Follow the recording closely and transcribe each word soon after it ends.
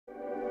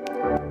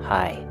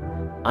Hi,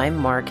 I'm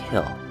Mark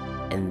Hill,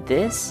 and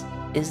this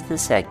is the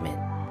segment,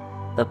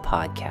 the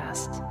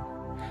podcast.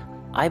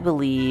 I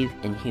believe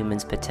in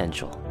humans'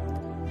 potential,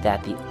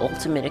 that the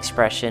ultimate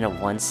expression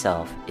of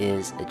oneself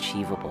is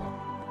achievable.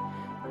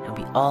 And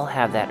we all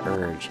have that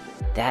urge,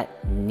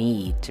 that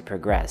need to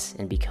progress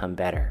and become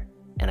better.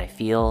 And I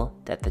feel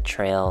that the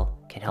trail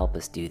can help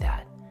us do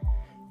that.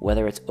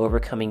 Whether it's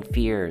overcoming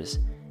fears,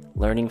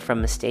 learning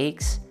from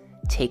mistakes,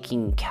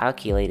 taking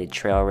calculated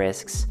trail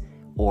risks,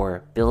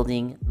 or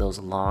building those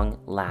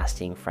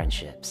long-lasting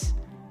friendships.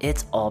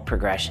 It's all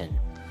progression.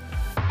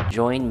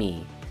 Join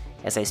me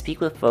as I speak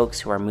with folks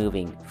who are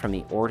moving from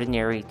the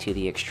ordinary to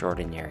the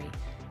extraordinary,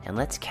 and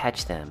let's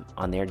catch them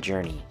on their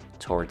journey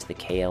towards the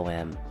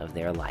KOM of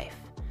their life.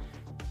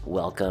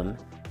 Welcome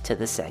to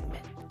the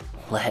segment.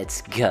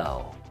 Let's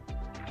go.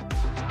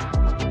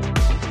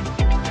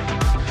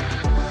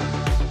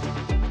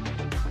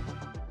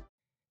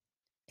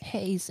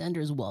 Hey,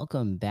 senders,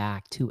 welcome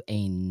back to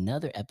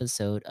another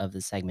episode of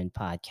the Segment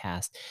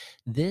Podcast.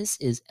 This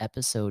is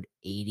episode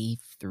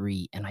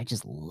 83, and I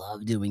just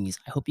love doing these.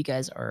 I hope you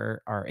guys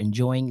are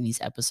enjoying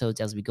these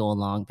episodes as we go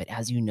along. But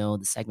as you know,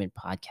 the Segment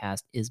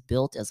Podcast is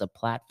built as a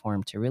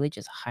platform to really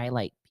just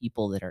highlight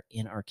people that are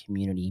in our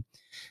community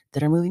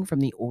that are moving from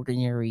the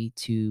ordinary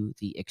to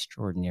the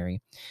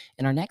extraordinary.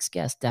 And our next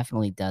guest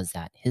definitely does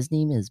that. His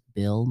name is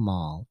Bill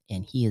Mall,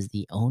 and he is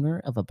the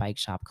owner of a bike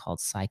shop called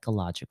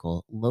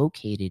Cycleogical,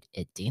 located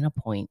at Dana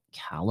Point,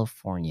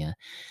 California.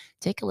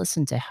 Take a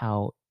listen to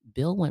how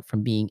Bill went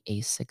from being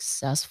a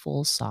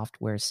successful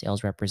software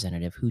sales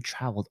representative who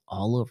traveled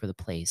all over the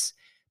place,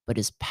 but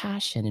his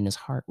passion and his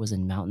heart was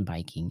in mountain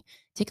biking.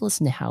 Take a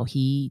listen to how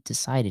he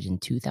decided in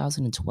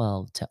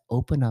 2012 to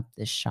open up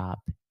this shop.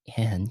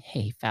 And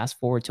hey, fast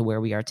forward to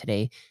where we are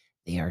today.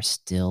 They are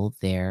still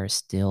there,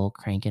 still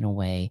cranking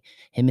away.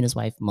 Him and his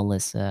wife,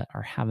 Melissa,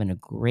 are having a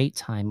great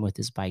time with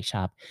this bike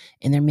shop,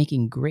 and they're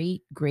making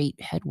great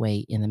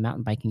headway in the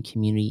mountain biking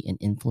community and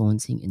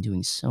influencing and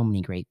doing so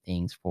many great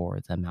things for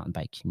the mountain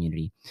bike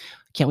community.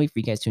 Can't wait for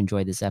you guys to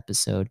enjoy this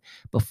episode.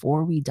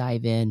 Before we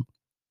dive in,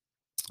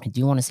 I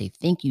do want to say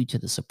thank you to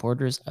the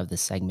supporters of the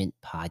Segment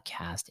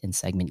Podcast and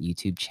Segment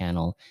YouTube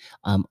channel.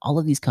 All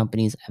of these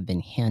companies have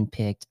been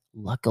handpicked.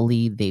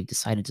 Luckily, they've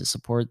decided to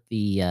support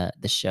the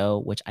show,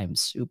 which I'm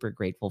super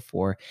grateful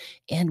for.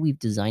 And we've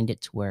designed it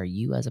to where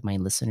you, as my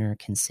listener,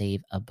 can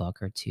save a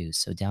buck or two.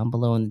 So down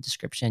below in the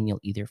description,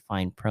 you'll either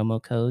find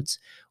promo codes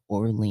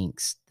or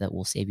links that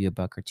will save you a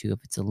buck or two.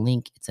 If it's a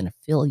link, it's an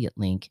affiliate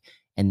link,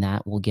 and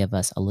that will give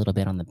us a little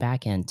bit on the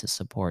back end to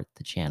support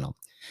the channel.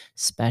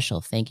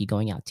 Special thank you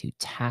going out to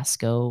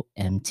Tasco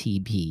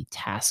MTB.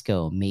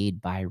 Tasco,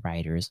 made by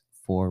riders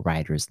for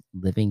riders,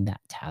 living that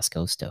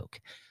Tasco Stoke.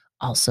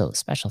 Also,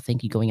 special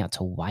thank you going out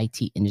to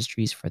YT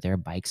Industries for their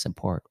bike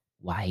support.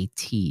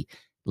 YT,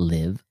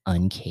 live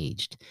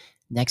uncaged.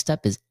 Next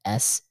up is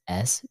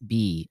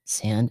SSB,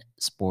 Sand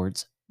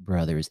Sports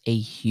Brothers, a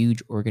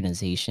huge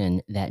organization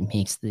that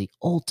makes the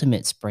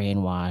ultimate spray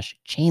and wash,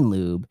 chain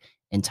lube,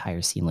 and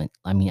tire sealant.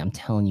 I mean, I'm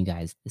telling you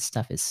guys, this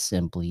stuff is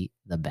simply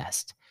the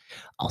best.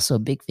 Also, a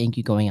big thank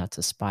you going out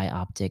to Spy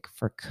Optic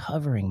for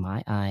covering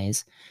my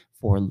eyes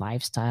for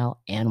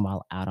lifestyle and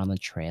while out on the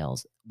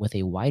trails. With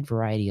a wide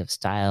variety of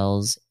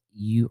styles,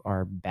 you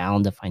are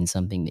bound to find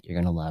something that you're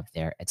going to love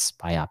there at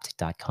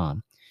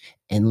spyoptic.com.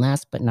 And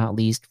last but not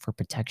least, for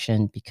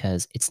protection,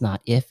 because it's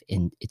not if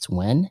and it's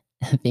when,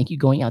 thank you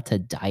going out to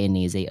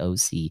Dainese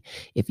OC.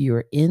 If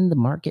you're in the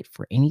market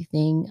for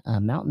anything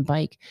mountain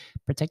bike,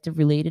 protective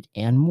related,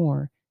 and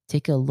more,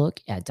 take a look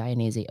at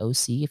Dainese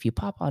OC. If you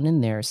pop on in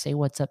there, say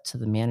what's up to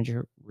the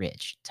manager,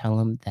 Rich. Tell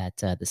him that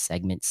the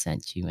segment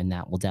sent you, and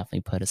that will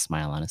definitely put a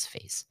smile on his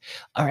face.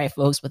 All right,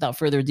 folks, without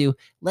further ado,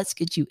 let's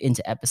get you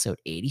into episode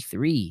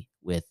 83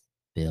 with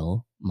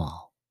Bill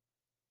Mall.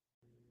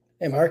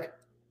 Hey, Mark.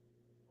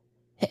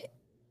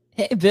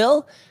 Hey,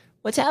 Bill.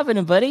 What's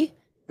happening, buddy?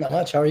 Not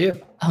much. How are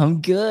you?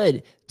 I'm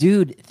good.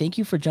 Dude, thank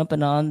you for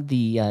jumping on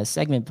the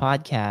Segment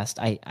Podcast.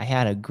 I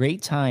had a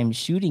great time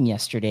shooting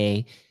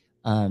yesterday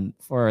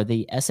for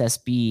the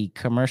SSB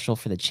commercial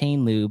for the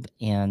chain lube,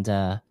 and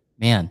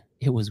man,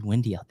 it was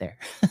windy out there.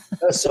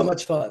 That was so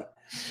much fun.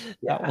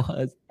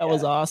 That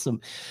was awesome.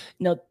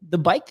 Now, the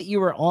bike that you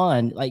were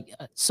on,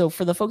 so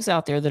for the folks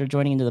out there that are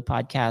joining into the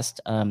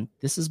podcast,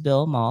 this is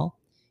Bill Mall.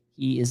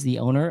 He is the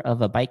owner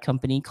of a bike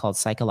company called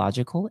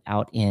Cycleogical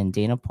out in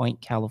Dana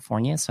Point,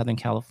 California, Southern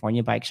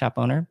California, bike shop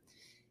owner.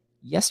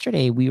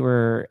 Yesterday, we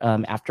were,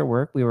 after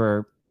work, we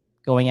were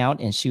going out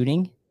and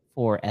shooting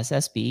for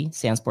SSB,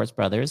 Sand Sports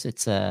Brothers.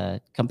 It's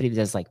a company that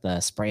does like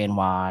the spray and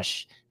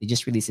wash. They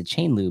just released a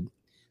chain lube.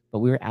 But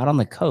we were out on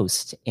the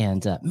coast,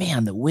 and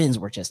man, the winds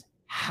were just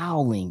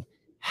howling.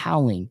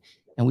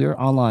 And we were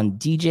all on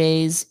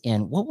DJs.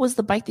 And what was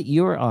the bike that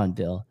you were on,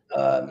 Bill?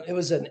 It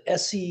was an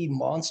SE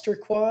Monster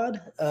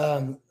Quad.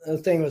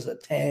 The thing was a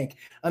tank.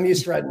 I'm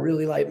used to riding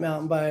really light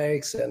mountain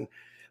bikes,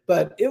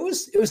 but it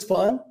was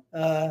fun.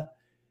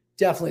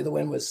 Definitely the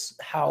wind was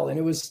howling.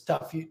 It was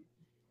tough.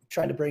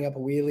 Trying to bring up a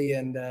wheelie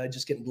and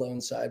just getting blown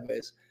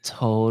sideways.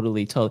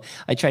 Totally.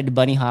 I tried to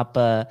bunny hop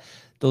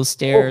those Oh,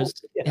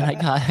 stairs, and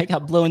yeah. I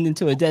got blown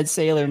into a dead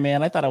sailor,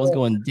 man. I thought I was Oh,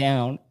 going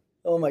down.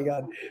 oh my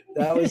God.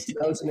 That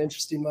was an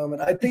interesting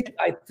moment. I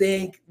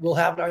think we'll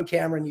have it on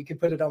camera and you can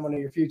put it on one of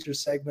your future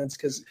segments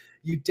because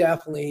you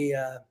definitely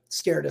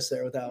scared us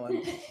there with that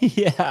one.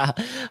 Yeah,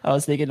 I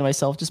was thinking to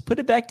myself, just put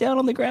it back down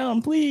on the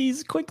ground,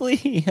 please,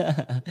 quickly.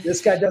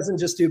 This guy doesn't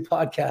just do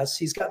podcasts.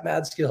 He's got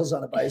mad skills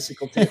on a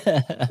bicycle too.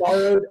 A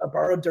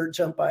borrowed dirt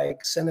jump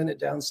bike, sending it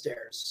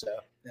downstairs. So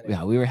anyway.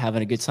 Yeah, we were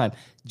having a good time.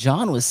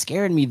 John was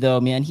scaring me though,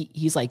 man.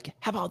 He's like,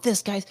 "How about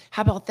this, guys?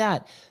 How about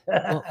that?"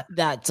 Well,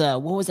 that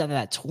what was that?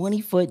 That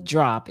 20-foot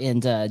drop,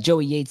 and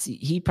Joey Yates,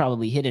 he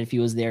probably hit it if he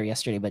was there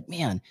yesterday. But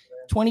man,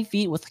 20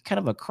 feet with kind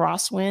of a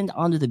crosswind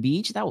onto the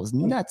beach, that was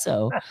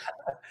nutso.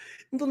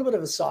 A little bit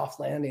of a soft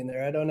landing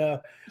there. I don't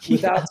know. Yeah,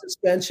 Without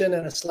suspension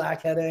and a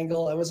slack head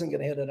angle, I wasn't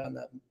going to hit it on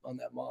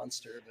that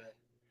monster. But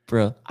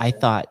bro.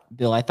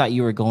 Bill, I thought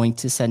you were going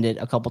to send it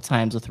a couple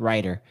times with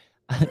Ryder.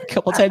 A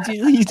couple times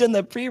he's done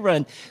the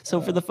pre-run.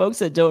 So for the folks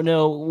that don't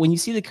know, when you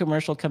see the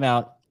commercial come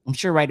out, I'm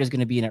sure Ryder's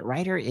going to be in it.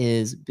 Ryder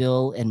is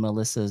Bill and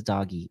Melissa's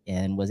doggy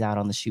and was out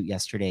on the shoot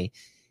yesterday.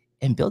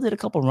 And Bill did a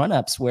couple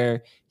run-ups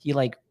where he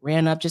like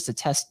ran up just to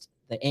test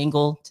the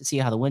angle to see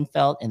how the wind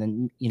felt, and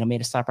then made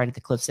a stop right at the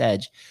cliff's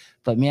edge.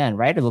 But man,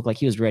 Ryder looked like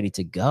he was ready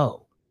to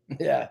go.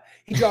 yeah,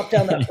 he dropped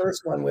down that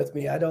first one with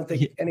me. I don't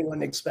think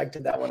anyone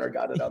expected that one or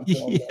got it on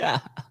film. Yeah,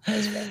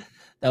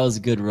 that was a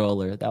good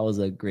roller. That was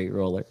a great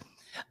roller.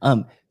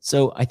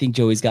 So I think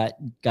Joey's got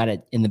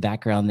it in the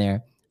background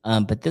there.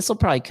 But this will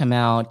probably come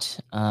out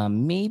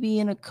maybe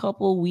in a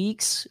couple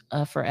weeks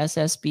for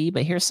SSB.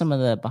 But here's some of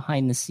the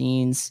behind the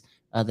scenes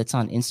that's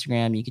on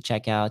Instagram. You can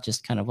check out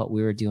just kind of what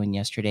we were doing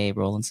yesterday,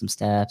 rolling some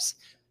steps.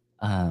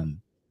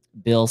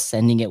 Bill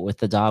sending it with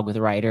the dog with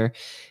Ryder.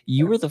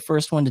 You were the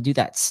first one to do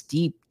that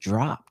steep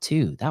drop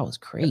too. That was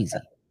crazy.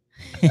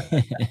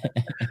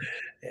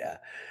 Yeah,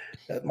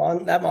 that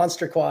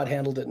monster quad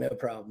handled it no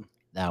problem.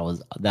 That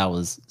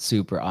was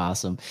super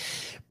awesome.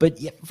 But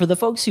yeah, for the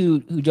folks who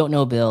don't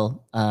know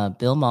Bill,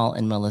 Bill Mall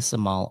and Melissa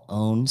Mall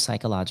own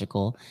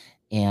Cycleogical.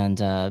 And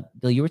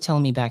Bill, you were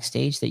telling me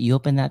backstage that you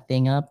opened that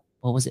thing up.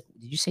 What was it?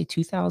 Did you say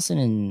 2000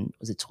 and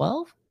was it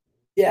 12?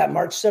 Yeah,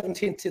 March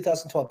 17th,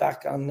 2012,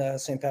 back on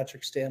St.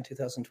 Patrick's Day in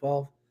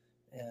 2012.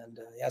 And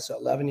yeah, so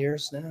 11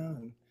 years now.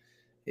 And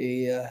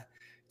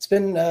it's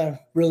been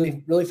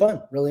really, really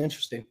fun, really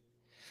interesting.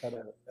 Had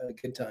a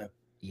good time.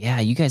 Yeah,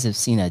 you guys have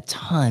seen a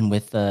ton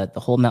with the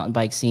whole mountain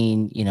bike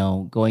scene,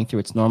 going through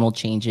its normal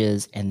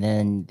changes and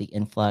then the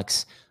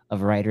influx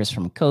of riders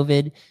from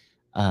COVID.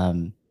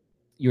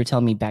 You were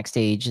telling me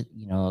backstage,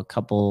 a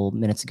couple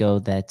minutes ago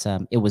that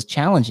it was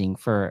challenging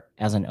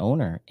as an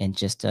owner and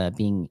just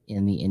being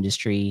in the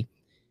industry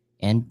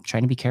and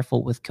trying to be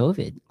careful with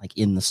COVID, like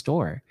in the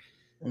store.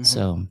 Mm-hmm.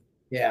 So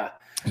yeah,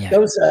 that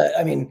was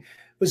it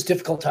was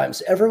difficult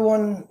times.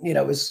 Everyone,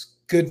 was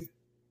good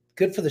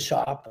for the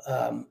shop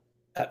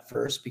at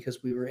first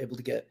because we were able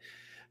to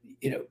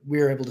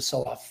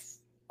sell off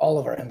all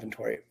of our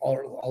inventory,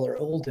 all our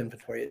old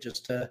inventory. It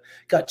just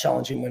got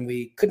challenging when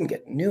we couldn't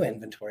get new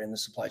inventory and the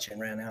supply chain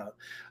ran out.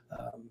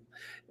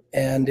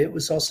 And it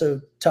was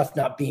also tough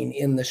not being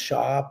in the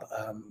shop.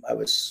 I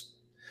was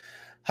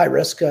high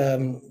risk.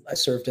 I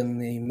served in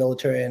the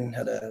military and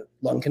had a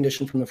lung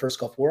condition from the first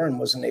Gulf War and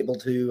wasn't able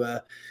to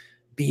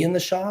be in the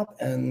shop.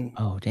 And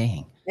oh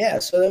dang, yeah,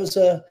 so that was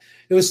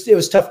it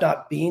was tough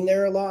not being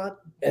there a lot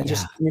and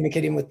just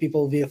communicating with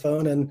people via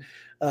phone and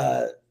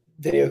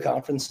video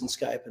conference and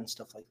Skype and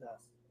stuff like that.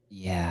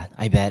 Yeah,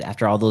 I bet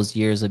after all those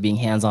years of being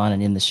hands-on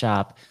and in the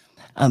shop.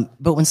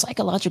 But when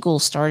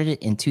Cycleogical started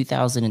in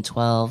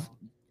 2012,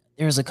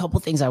 there's a couple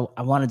things I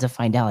wanted to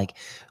find out. Like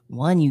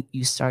one, you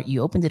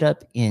opened it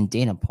up in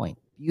Dana Point,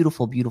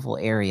 beautiful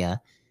area.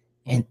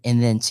 And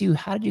then two,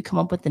 how did you come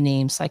up with the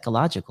name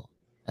Cycleogical?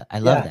 I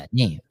love that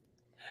name.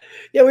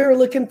 Yeah, we were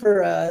looking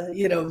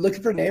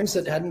for names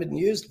that hadn't been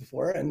used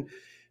before and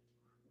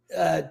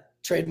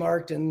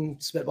trademarked and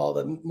spitballed.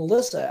 But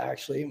Melissa,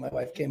 actually, my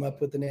wife, came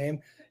up with the name,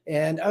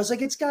 and I was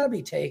like, it's got to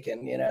be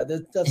taken.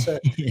 That's an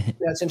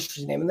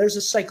interesting name. And there's a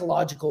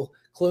Cycleogical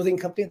clothing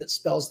company that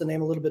spells the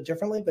name a little bit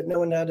differently, but no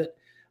one had it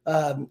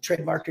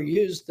trademarked or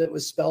used that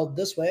was spelled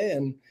this way,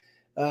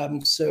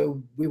 and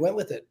so we went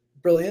with it.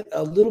 Brilliant.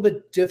 A little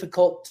bit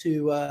difficult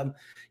to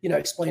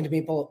explain to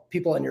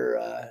people on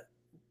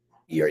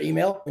your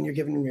email when you're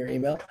giving them your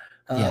email,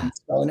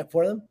 spelling it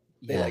for them.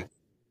 They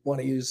want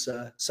to use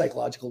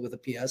Cycleogical with a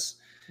PS,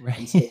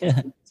 right?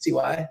 See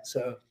why?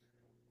 So,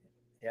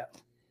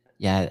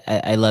 yeah,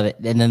 I love it.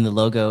 And then the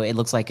logo, it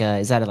looks like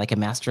is that like a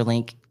master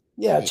link?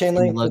 Yeah, chain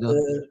link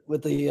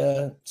with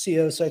the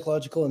CEO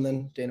Cycleogical and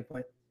then Dana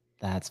Point.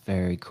 That's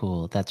very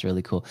cool. That's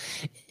really cool.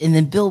 And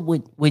then Bill,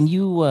 when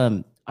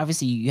you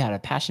obviously you had a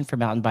passion for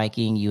mountain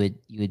biking, you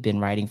had been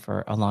riding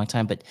for a long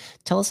time, but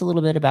tell us a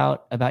little bit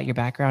about your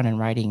background in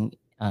riding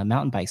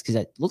mountain bikes, because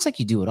it looks like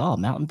you do it all: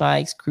 mountain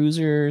bikes,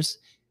 cruisers,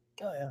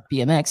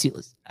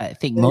 BMX. I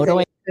think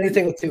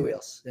anything with two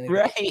wheels.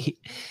 Right.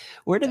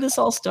 Where did this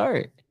all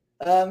start?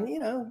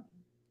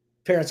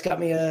 parents got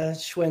me a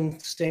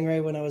Schwinn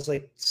Stingray when I was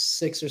like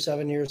 6 or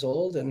 7 years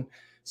old, and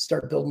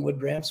started building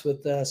wood ramps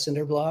with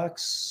cinder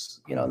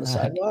blocks, on the Right.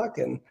 sidewalk,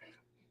 and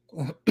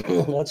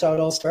that's how it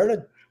all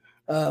started.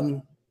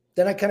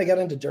 Then I kind of got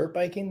into dirt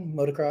biking,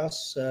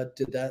 motocross.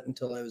 Did that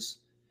until I was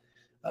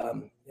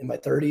in my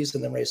 30s,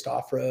 and then raced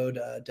off road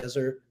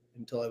desert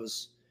until I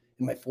was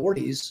in my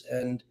 40s.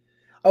 And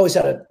I always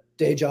had a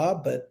day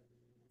job, but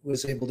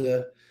was able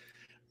to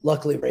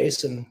luckily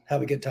race and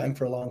have a good time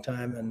for a long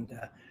time. And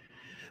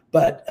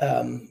but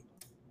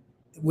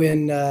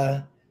when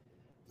I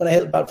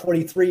hit about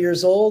 43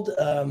 years old,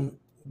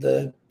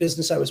 the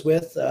business I was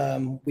with,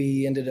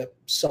 we ended up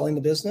selling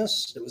the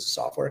business. It was a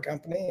software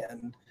company,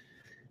 and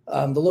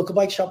the local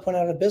bike shop went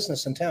out of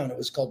business in town. It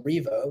was called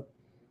Revo.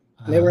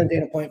 And they were Uh, in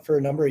Dana Point for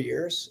a number of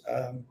years,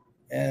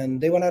 and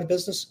they went out of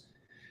business.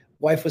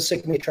 Wife was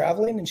sick of me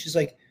traveling, and she's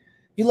like,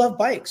 "You love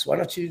bikes. Why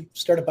don't you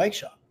start a bike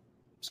shop?"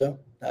 So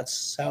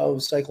that's how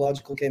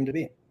Cycleogical came to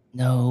be.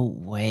 no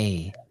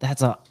way.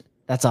 That's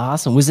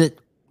awesome. Was it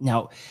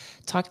now?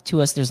 Talk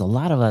to us. There's a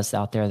lot of us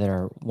out there that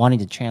are wanting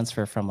to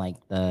transfer from like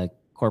the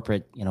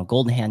corporate,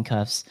 golden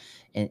handcuffs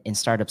and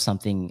start up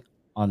something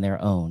on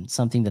their own,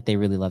 something that they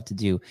really love to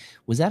do.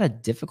 Was that a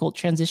difficult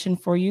transition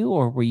for you,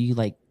 or were you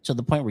like to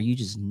the point where you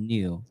just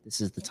knew this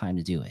is the time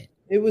to do it?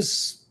 It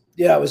was,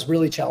 yeah, it was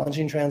really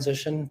challenging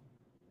transition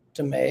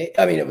to make.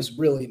 I mean, it was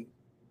really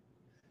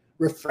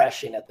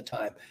refreshing at the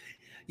time.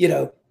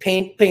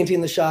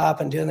 Painting the shop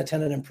and doing the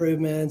tenant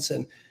improvements,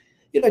 and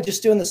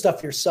just doing the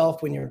stuff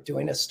yourself when you're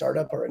doing a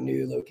startup or a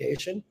new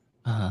location.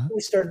 Uh-huh.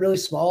 We started really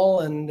small,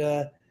 and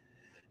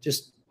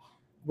just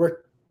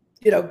worked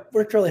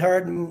worked really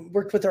hard and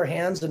worked with our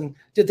hands and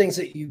did things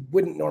that you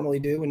wouldn't normally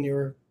do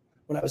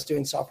when I was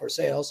doing software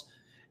sales.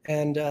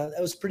 And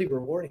that was pretty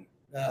rewarding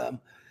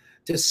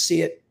to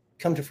see it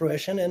come to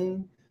fruition.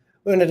 And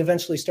when it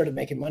eventually started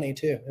making money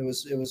too, it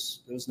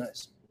was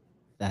nice.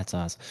 That's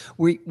awesome.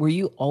 Were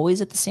you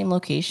always at the same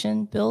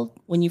location, Bill,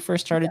 when you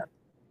first started Yeah,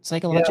 we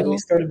Cycleogical?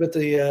 started with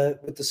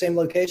the same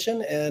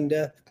location,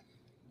 and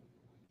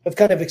have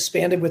kind of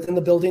expanded within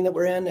the building that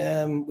we're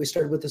in. We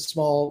started with a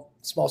small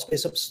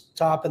space up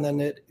top, and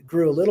then it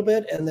grew a little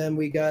bit, and then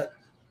we got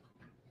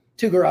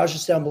 2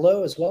 garages down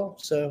below as well.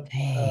 So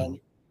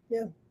Dang.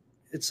 yeah,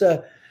 it's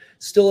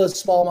still a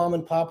small mom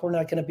and pop. We're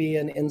not going to be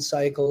an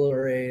InCycle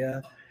or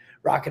a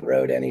Rock and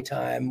Road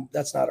anytime.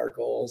 That's not our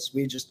goals.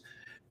 We just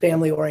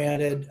family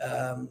oriented.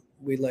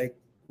 We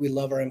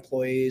love our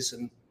employees,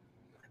 and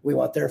we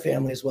want their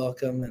families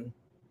welcome. And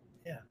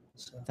yeah,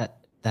 so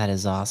That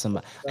is awesome.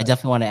 I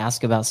definitely want to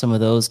ask about some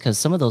of those because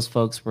some of those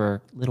folks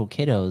were little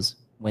kiddos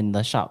when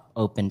the shop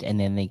opened, and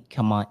then they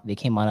came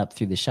on up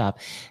through the shop.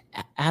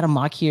 Adam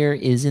Mock here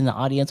is in the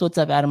audience. What's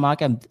up, Adam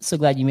Mock? I'm so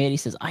glad you made it. He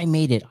says, I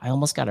made it. I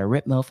almost got a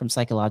Ripmo from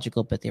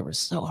Cycleogical, but they were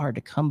so hard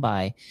to come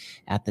by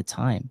at the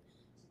time.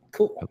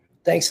 cool.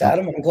 Thanks, Oh,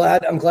 Adam. I'm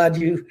glad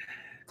you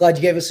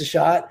gave us a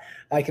shot.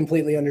 I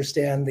completely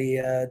understand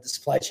the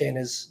supply chain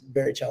is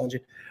very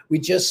challenging. We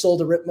just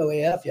sold a Ripmo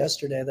AF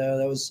yesterday, though.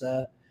 That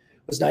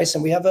was nice,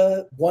 and we have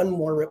one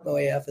more Ripmo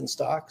AF in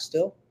stock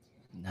still.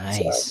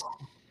 So nice.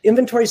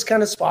 inventory's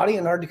kind of spotty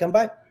and hard to come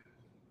by.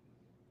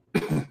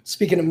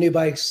 Speaking of new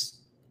bikes,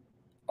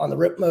 on the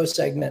Ripmo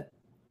segment,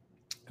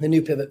 the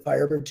new Pivot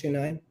Firebird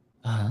 2.9,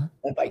 Uh-huh.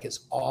 that bike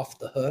is off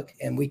the hook,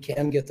 and we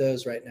can get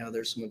those right now.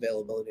 There's some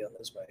availability on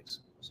those bikes.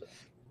 So.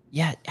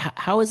 Yeah.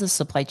 How is the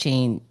supply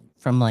chain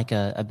from like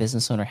a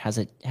business owner? Has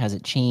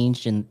it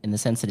changed in the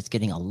sense that it's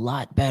getting a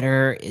lot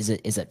better? Is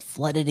it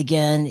flooded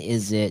again?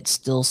 Is it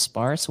still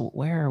sparse?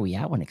 Where are we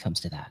at when it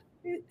comes to that?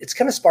 It's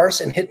kind of sparse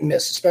and hit and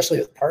miss, especially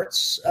with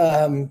parts.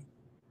 And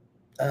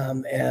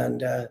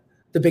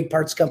the big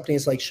parts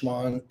companies like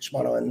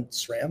Shimano and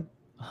SRAM,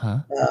 Uh-huh.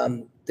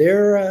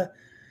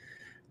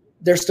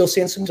 they're still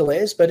seeing some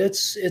delays, but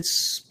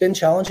it's been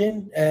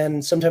challenging,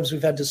 and sometimes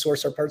we've had to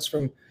source our parts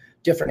from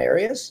different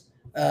areas.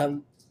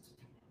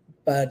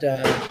 But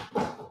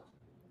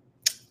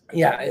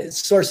yeah,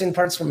 it's sourcing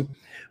parts from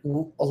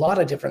a lot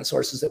of different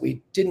sources that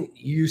we didn't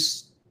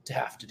used to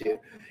have to do.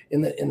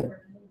 In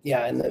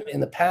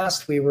the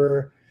past, we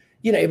were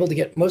able to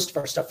get most of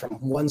our stuff from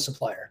one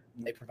supplier,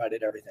 and they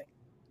provided everything.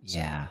 So.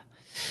 Yeah.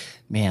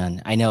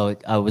 Man, I know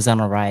I was on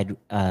a ride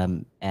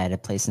at a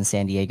place in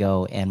San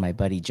Diego, and my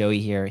buddy Joey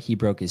here, he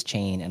broke his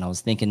chain, and I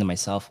was thinking to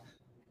myself,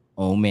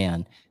 oh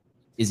man,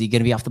 is he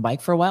going to be off the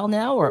bike for a while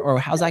now, or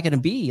how's that going to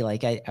be?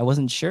 Like, I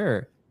wasn't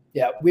sure.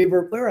 Yeah, we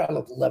were out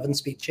of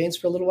 11-speed chains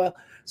for a little while.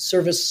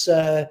 Service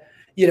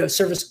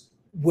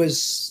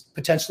was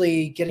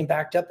potentially getting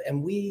backed up,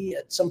 and we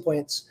at some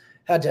points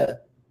had to,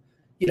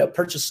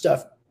 purchase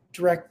stuff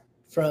direct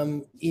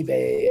from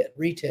eBay at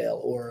retail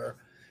or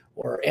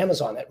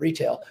Amazon at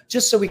retail,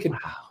 just so we could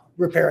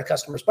repair a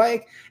customer's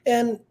bike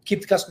and keep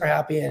the customer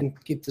happy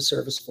and keep the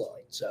service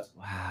flowing. So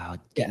wow,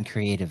 getting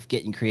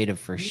creative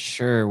for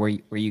sure where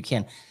you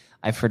can.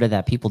 I've heard of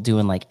that, people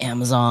doing like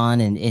Amazon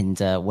and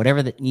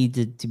whatever that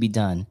needed to be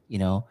done,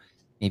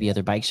 maybe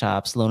other bike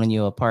shops loaning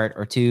you a part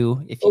or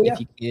two if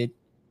you could.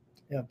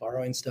 Yeah,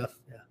 borrowing stuff.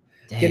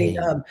 Yeah.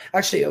 Dang.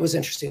 Actually, it was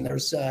interesting.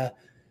 There's a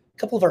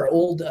couple of our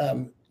old,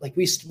 like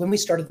when we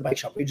started the bike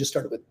shop, we just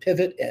started with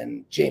Pivot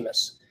and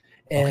Jameis,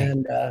 Okay.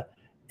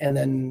 and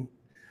then,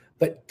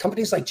 but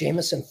companies like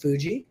Jameis and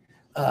Fuji,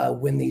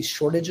 when these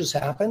shortages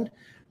happened,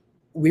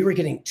 we were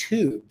getting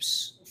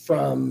tubes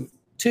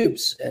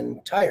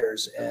and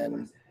tires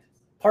and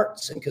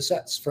parts and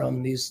cassettes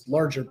from these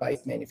larger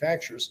bike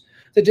manufacturers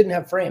that didn't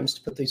have frames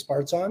to put these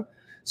parts on.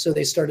 So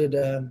they started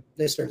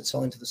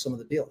selling to some of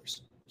the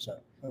dealers. So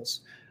that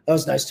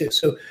was nice too.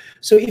 So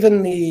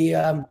even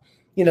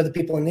the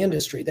people in the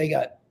industry, they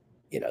got,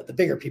 the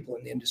bigger people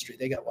in the industry,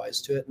 they got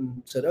wise to it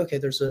and said, okay,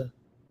 there's a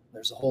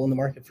hole in the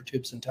market for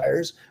tubes and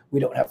tires. We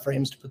don't have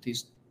frames to put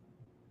these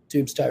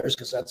tubes, tires,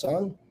 cassettes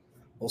on.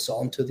 We'll sell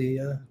them to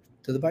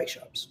the bike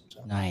shops.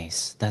 So.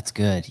 Nice. That's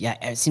good. Yeah,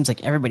 it seems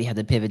like everybody had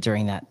to pivot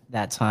during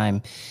that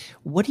time.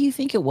 What do you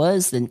think it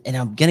was? And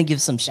I'm gonna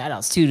give some shout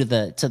outs too to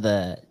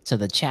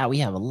the chat. We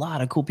have a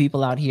lot of cool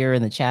people out here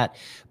in the chat.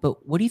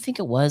 But what do you think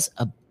it was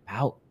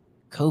about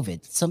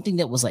COVID? Something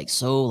that was like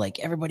so like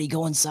everybody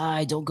go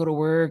inside, don't go to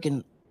work,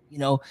 and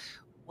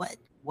what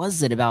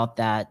was it about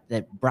that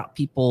brought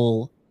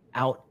people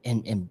out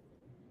and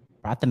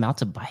brought them out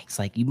to bikes?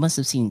 Like you must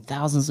have seen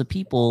thousands of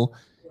people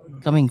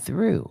coming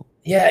through.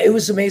 Yeah, it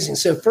was amazing.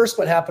 So first,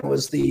 what happened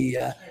was the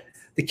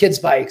kids'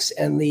 bikes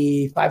and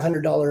the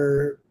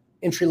 $500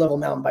 entry level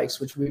mountain bikes,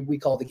 which we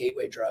call the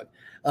gateway drug.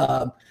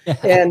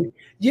 And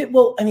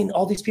well, I mean,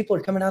 all these people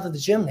are coming out of the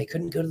gym. They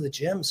couldn't go to the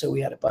gym, so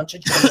we had a bunch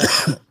of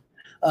gym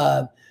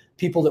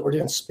people that were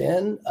doing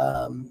spin,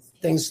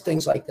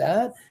 things like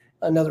that.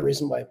 Another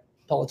reason why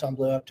Peloton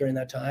blew up during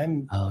that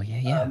time. Oh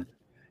yeah.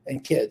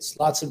 And kids,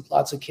 lots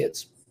of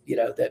kids.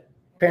 That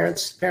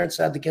parents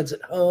had the kids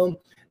at home.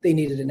 They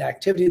needed an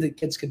activity that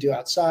kids could do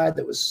outside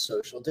that was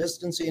social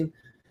distancing.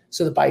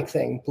 So the bike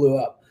thing blew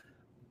up.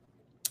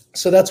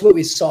 So that's what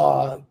we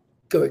saw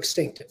go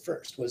extinct at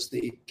first, was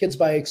the kids'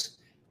 bikes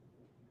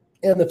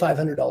and the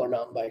 $500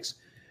 mountain bikes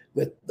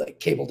with like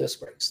cable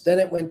disc brakes. Then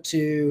it went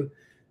to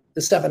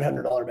the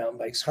 $700 mountain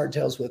bikes,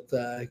 hardtails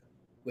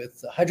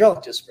with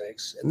hydraulic disc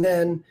brakes.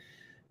 And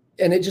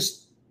it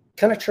just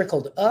kind of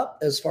trickled up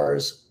as far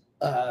as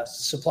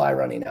supply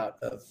running out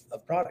of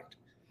product.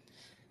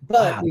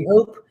 But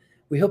Wow.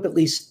 we hope at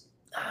least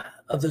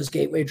of those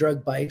gateway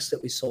drug bikes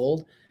that we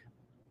sold,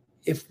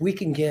 if we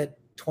can get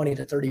 20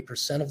 to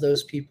 30% of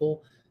those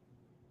people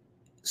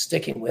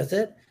sticking with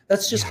it,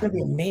 that's just going to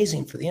be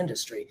amazing for the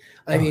industry.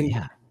 I mean,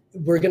 Yeah.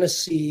 we're going to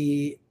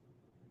see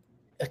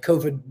a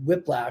COVID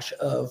whiplash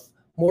of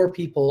more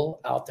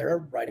people out there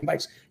riding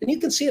bikes, and you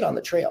can see it on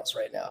the trails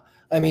right now.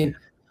 I mean,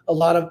 a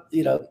lot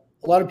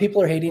of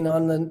people are hating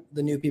on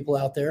the new people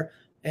out there,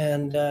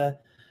 and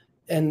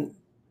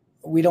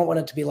we don't want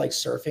it to be like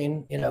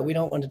surfing. We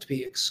don't want it to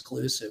be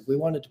exclusive. We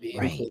want it to be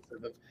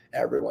inclusive of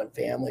everyone,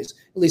 families.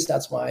 At least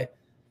that's my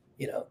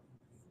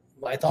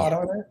thought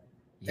on it.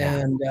 Yeah.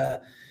 And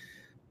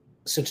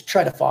so to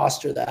try to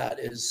foster that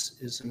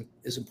is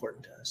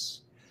important to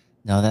us.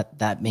 No,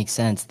 that makes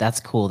sense. That's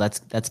cool.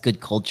 That's good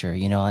culture.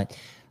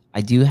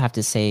 I do have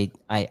to say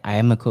I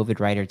am a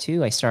COVID rider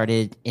too. I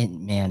started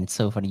man, it's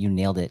so funny. You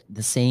nailed it.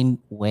 The same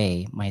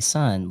way my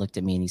son looked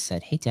at me and he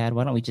said, "Hey dad,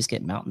 why don't we just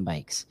get mountain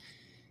bikes?"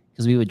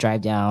 Because we would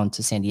drive down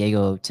to San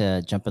Diego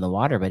to jump in the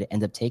water, but it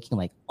ended up taking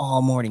like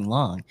all morning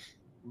long.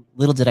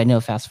 Little did I know,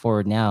 fast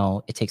forward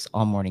now, it takes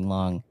all morning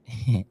long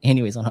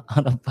anyways on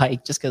a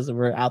bike, just because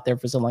we're out there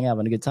for so long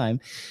having a good time.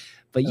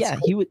 But That's yeah,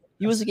 cool.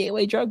 he was a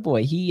gateway drug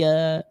boy. He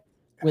it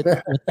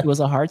was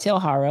a hardtail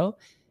Haro,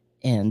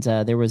 and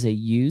there was a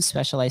used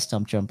Specialized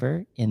stump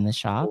jumper in the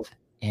shop.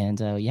 And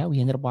yeah, we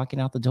ended up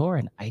walking out the door,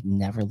 and I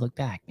never looked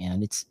back,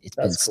 man. It's been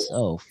That's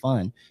cool. so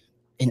fun.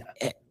 And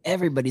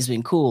everybody's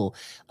been cool.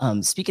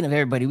 Speaking of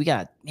everybody, we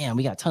got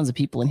tons of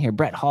people in here.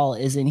 Brett Hall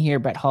is in here.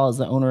 Brett Hall is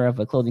the owner of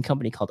a clothing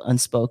company called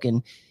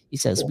Unspoken. He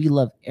says, "We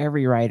love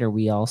every rider.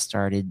 We all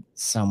started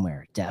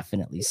somewhere."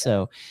 Definitely. Yeah.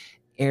 So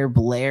Air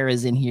Blair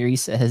is in here. He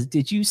says,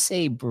 "Did you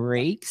say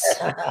brakes?"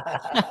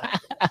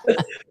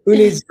 Who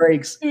needs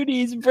brakes? Who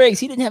needs brakes?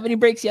 He didn't have any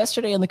brakes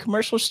yesterday on the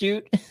commercial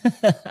shoot.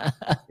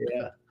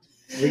 Yeah.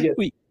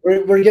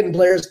 We're getting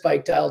Blair's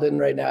bike dialed in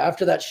right now.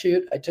 After that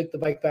shoot, I took the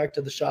bike back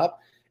to the shop,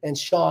 and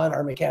Sean,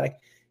 our mechanic,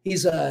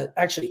 he's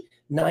actually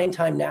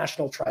 9-time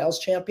national trials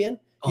champion.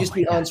 Used to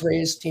be Hans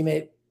Ray's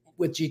teammate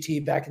with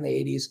GT back in the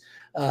 80s.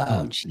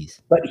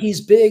 But he's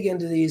big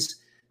into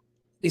these.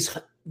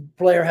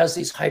 Blair has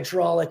these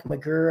hydraulic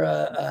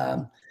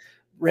Magura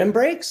rim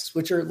brakes,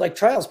 which are like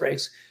trials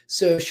brakes.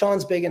 So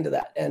Sean's big into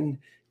that. And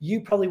you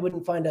probably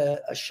wouldn't find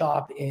a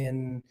shop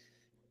in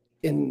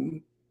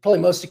probably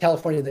most of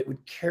California that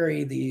would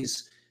carry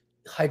these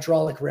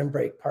hydraulic rim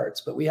brake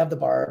parts. But we have the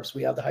barbs,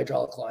 we have the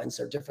hydraulic lines.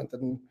 They're different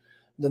than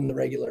the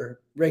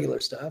regular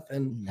stuff.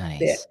 And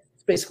it's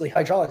basically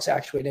hydraulics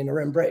actuating a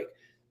rim brake.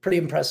 Pretty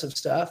impressive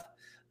stuff.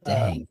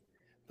 Dang.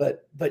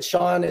 But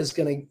Sean is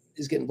getting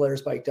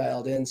Blair's bike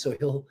dialed in, so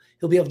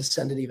he'll be able to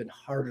send it even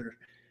harder.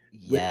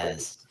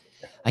 Yes.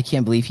 I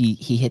can't believe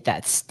he hit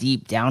that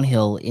steep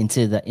downhill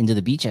into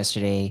the beach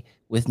yesterday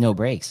with no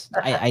brakes.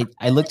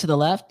 I looked to the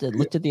left,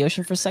 looked at the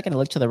ocean for a second, I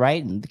looked to the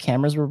right, and the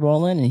cameras were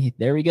rolling, and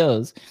there he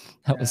goes.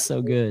 That was Yeah,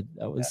 so good.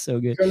 That was so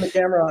good. turn the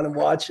camera on and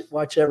watch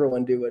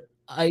everyone do it.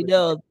 I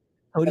know.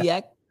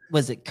 Kodiak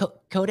was it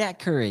Kodak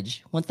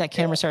courage? Once that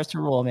camera starts to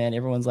roll, man,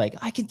 everyone's like,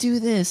 I can do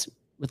this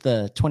with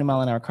the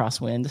 20-mile-an-hour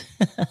crosswind.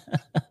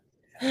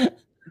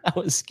 That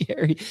was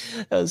scary.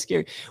 That was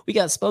scary. We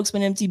got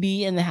Spokesman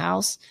MTB in the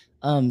house.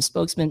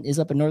 Spokesman is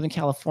up in Northern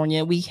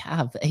California. We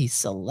have a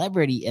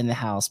celebrity in the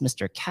house,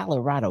 Mr.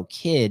 Colorado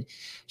Kid.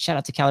 Shout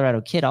out to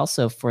Colorado Kid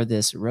also for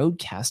this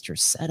Roadcaster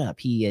setup.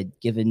 He had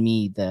given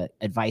me the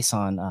advice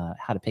on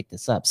how to pick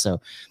this up.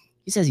 So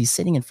he says he's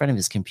sitting in front of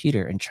his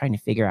computer and trying to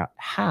figure out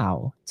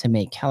how to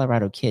make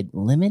Colorado Kid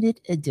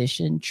limited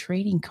edition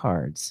trading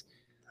cards.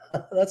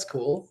 That's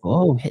cool.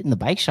 Oh, hitting the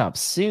bike shop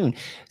soon.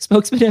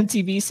 Spokesman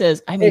MTV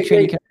says, I made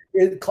trading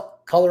cards.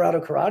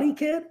 Colorado Karate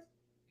Kid?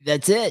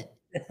 That's it.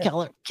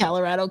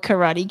 Colorado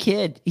Karate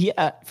Kid.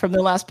 Yeah, from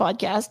the last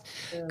podcast,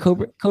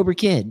 Cobra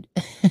Kid.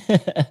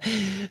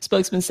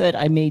 Spokesman said,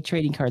 I made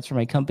trading cards for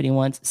my company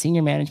once,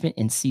 senior management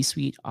and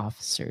C-suite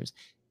officers.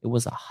 It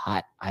was a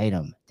hot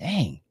item.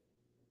 Dang.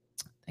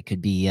 That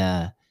could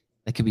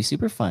be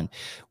super fun.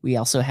 We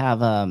also have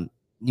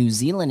New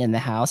Zealand in the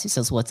house. He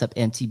says, what's up,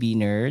 MTB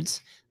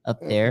nerds up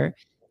there?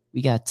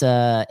 We got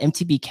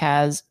MTB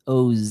Kaz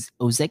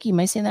Ozeki. Am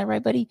I saying that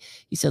right, buddy?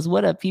 He says,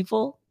 what up,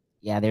 people?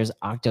 Yeah, there's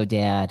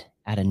Octodad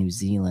out of New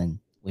Zealand,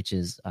 which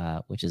is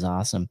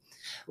awesome.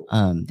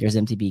 There's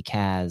MTB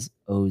Kaz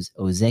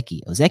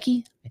Ozeki.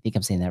 Ozeki? I think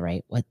I'm saying that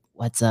right.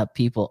 What's up,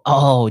 people?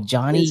 Oh,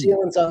 Johnny. New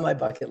Zealand's on my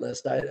bucket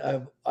list.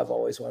 I've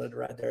always wanted to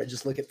ride there. I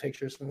just look at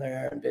pictures from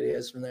there and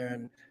videos from there,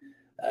 and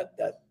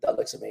that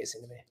looks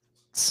amazing to me.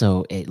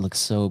 So it looks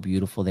so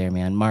beautiful there,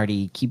 man.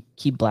 Marty,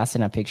 keep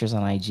blasting out pictures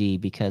on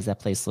IG because that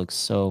place looks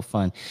so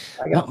fun.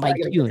 I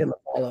gotta give him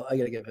a follow.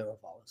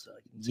 So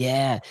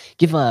yeah,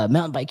 give a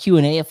Mountain Bike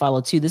Q&A a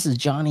follow too. This is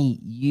Johnny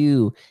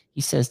U.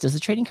 He says, does the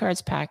trading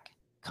cards pack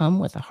come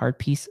with a hard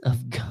piece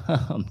of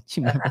gum?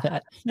 Do you remember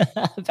that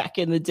back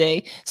in the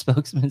day?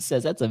 Spokesman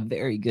says that's a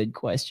very good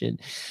question.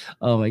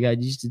 Oh my God,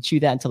 you used to chew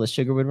that until the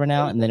sugar would run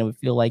out, and then it would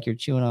feel like you're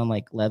chewing on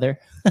like leather.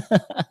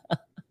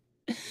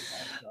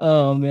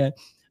 Oh man.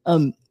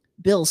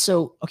 Bill,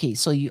 so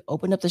you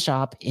opened up the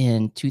shop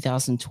in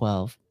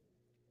 2012.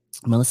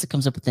 Melissa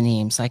comes up with the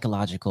name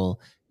Cycleogical.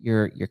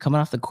 You're coming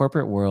off the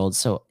corporate world.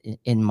 So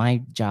in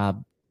my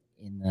job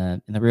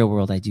in the real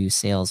world, I do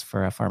sales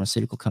for a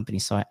pharmaceutical company.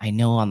 So I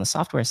know on the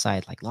software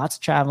side, like lots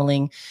of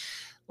traveling,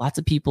 lots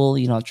of people,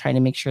 trying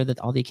to make sure that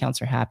all the accounts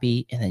are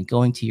happy, and then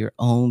going to your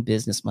own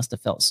business must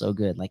have felt so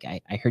good. Like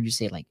I heard you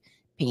say like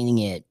painting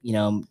it,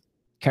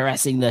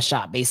 caressing the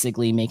shop,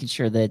 basically making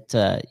sure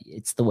that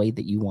it's the way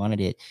that you wanted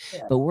it.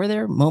 Yeah. But were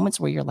there moments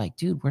where you're like,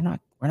 dude, we're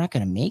not going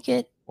to make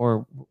it?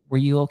 Or were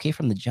you okay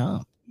from the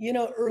jump?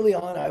 Early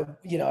on, I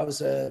was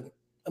a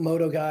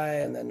moto guy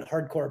and then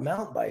hardcore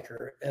mountain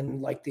biker,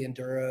 and like the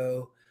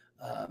enduro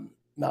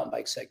mountain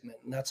bike segment.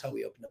 And that's how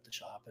we opened up the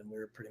shop. And we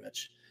were pretty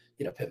much,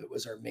 Pivot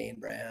was our main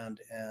brand.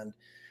 And,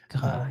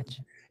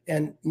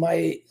 and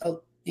my,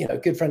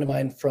 good friend of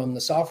mine from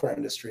the software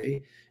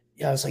industry,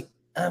 I was like,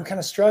 I'm kind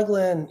of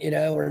struggling,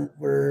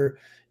 we're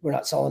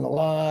not selling a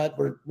lot.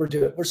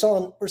 We're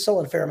selling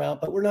a fair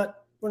amount, but we're not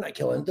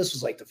killing. This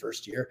was like the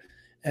first year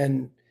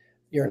and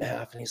year and a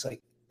half. And he's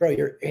like, bro,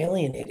 you're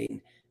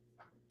alienating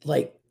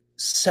like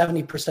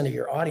 70% of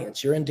your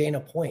audience. You're in Dana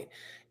Point.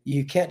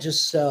 You can't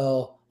just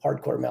sell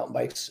hardcore mountain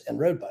bikes and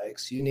road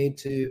bikes. You need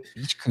to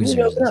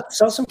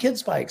sell some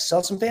kids bikes,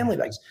 sell some family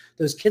bikes.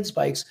 Those kids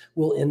bikes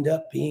will end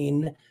up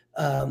being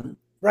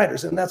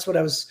riders. And that's what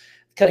I was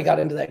kind of got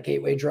into, that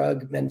gateway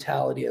drug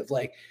mentality of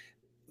like,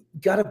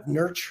 got to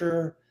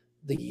nurture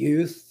the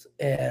youth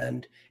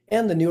and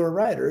the newer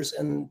riders.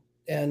 And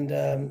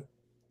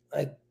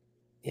I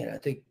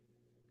think,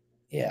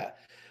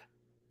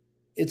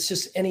 it's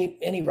just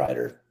any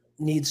rider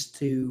needs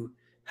to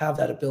have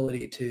that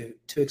ability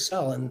to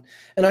excel. And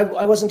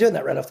I wasn't doing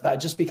that right off the bat,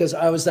 just because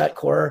I was that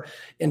core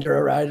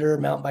enduro rider,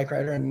 mountain bike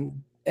rider,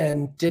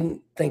 and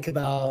didn't think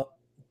about,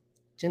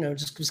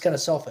 just was kind of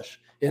selfish.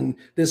 And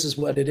this is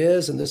what it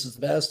is, and this is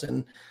the best.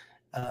 And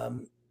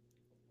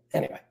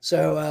anyway,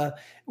 so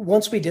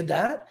once we did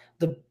that,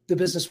 the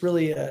business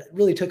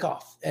really took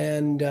off.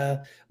 And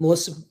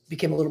Melissa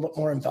became a little bit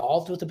more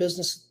involved with the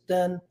business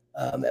then.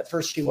 At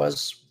first, she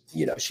was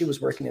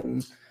working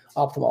in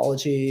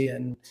ophthalmology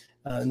and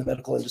in the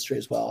medical industry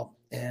as well.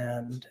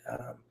 And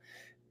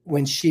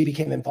when she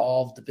became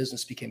involved, the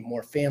business became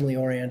more family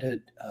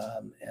oriented,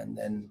 and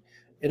then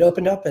it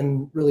opened up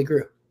and really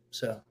grew.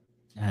 So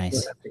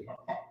nice.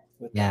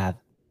 Yeah,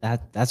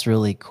 that's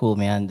really cool,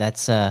 man.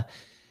 That's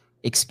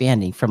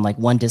expanding from like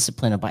one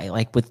discipline of bike.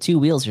 Like with two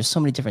wheels, there's so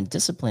many different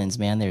disciplines,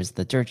 man. There's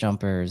the dirt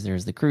jumpers,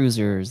 there's the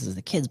cruisers, there's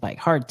the kids bike,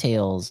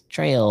 hardtails,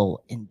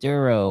 trail,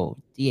 enduro,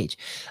 DH.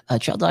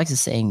 Trail Dogs is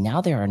saying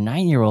now there are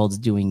 9-year-olds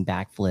doing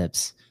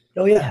backflips.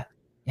 Oh yeah.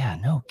 Yeah,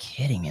 no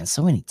kidding, man.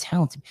 So many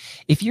talented.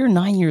 If you're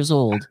 9 years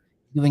old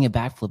doing a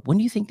backflip, when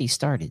do you think they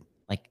started?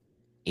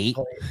 8.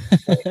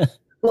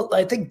 Well,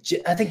 I think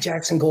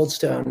Jackson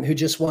Goldstone, who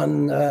just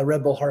won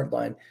Red Bull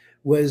Hardline,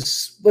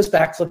 was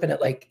backflipping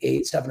at like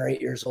 7 or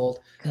 8 years old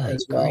Good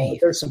as well.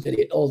 grief. There's some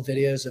old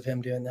videos of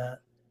him doing that.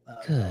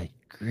 Good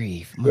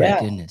grief. My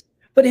Yeah, goodness.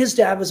 but his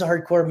dad was a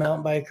hardcore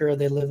mountain biker.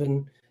 They live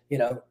in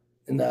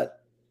in that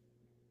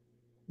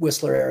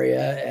Whistler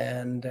area,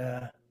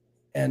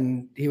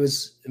 and he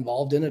was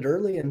involved in it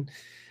early. And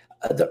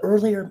the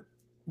earlier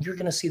you're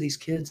going to see these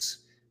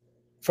kids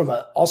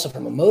also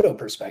from a moto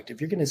perspective,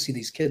 you're going to see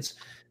these kids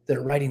that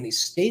are riding these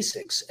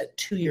Stasics at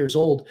 2 years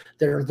old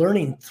that are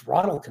learning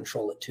throttle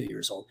control at 2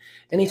 years old.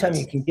 Anytime you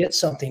Yes. can get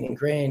something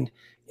ingrained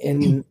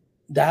in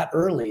that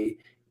early,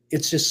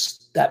 it's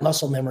just that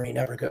muscle memory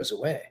never goes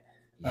away.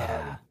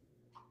 Yeah.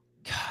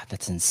 God,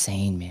 that's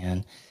insane,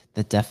 man.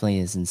 That definitely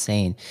is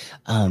insane.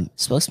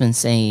 Spokesman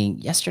saying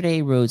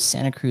yesterday road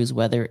Santa Cruz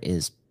weather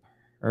is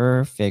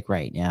perfect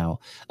right now.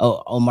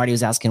 Oh, Marty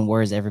was asking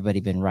where has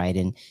everybody been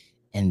riding,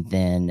 and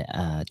then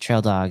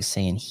Trail Dog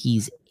saying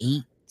he's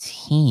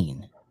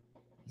 18.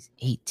 He's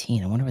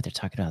 18. I wonder what they're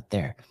talking about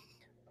there.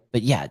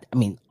 But yeah, I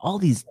mean, all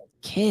these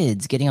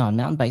kids getting on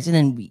mountain bikes, and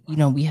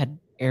then we had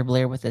Air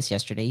Blair with us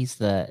yesterday. He's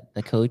the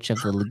coach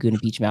of the Laguna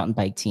Beach mountain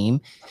bike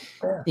team.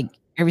 I think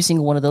every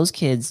single one of those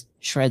kids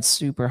shreds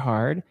super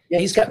hard. Yeah,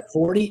 he's got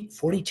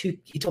 42.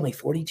 He told me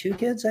 42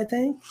 kids, I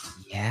think.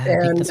 Yeah, I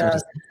think And that's what he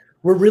said.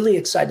 we're really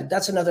excited.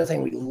 That's another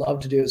thing we love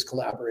to do is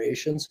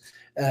collaborations.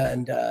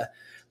 And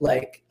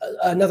like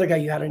another guy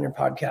you had on your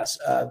podcast,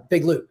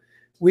 Big Lou,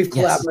 we've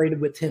collaborated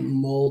with him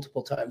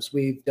multiple times.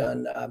 We've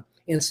done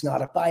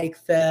Ensenada Bike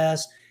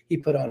Fest. He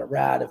put on a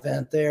rad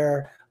event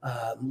there.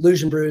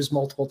 Luge and Brews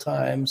multiple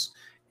times.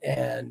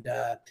 And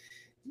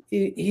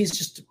he's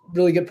just a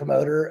really good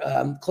promoter.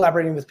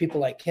 Collaborating with people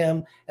like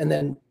him, and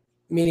then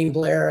meeting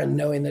Blair and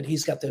knowing that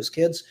he's got those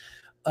kids,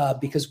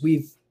 because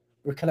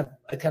I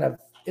kind of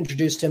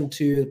introduced him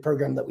to the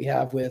program that we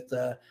have with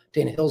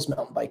Dana Hill's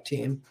mountain bike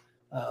team.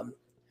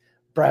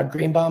 Brad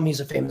Greenbaum, he's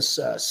a famous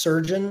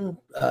surgeon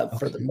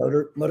for the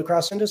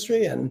motocross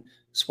industry and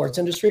sports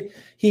industry.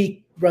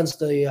 He runs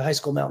the high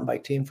school mountain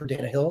bike team for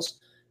Dana Hills.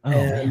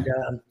 And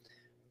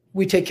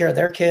we take care of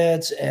their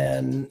kids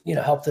and,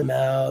 help them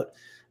out,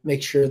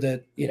 make sure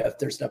that, if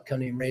there's an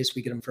upcoming race,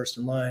 we get them first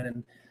in line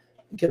and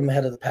get them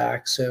ahead of the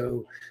pack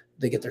so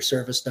they get their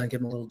service done, give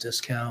them a little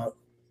discount.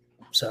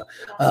 So,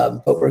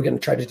 but we're going to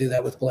try to do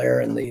that with Blair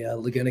and the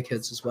Laguna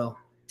kids as well.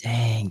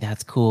 Dang,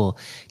 that's cool.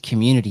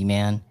 Community,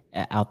 man,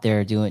 out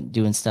there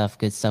doing stuff,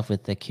 good stuff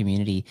with the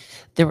community.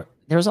 There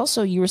was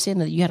also, you were saying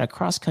that you had a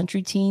cross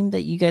country team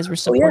that you guys were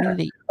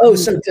supporting.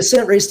 So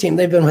Descent Race Team,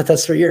 they've been with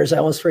us for years. I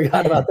almost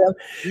forgot about them.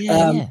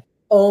 Yeah.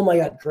 Oh my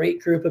God,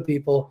 great group of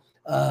people.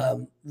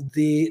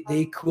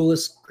 The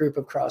coolest group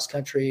of cross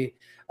country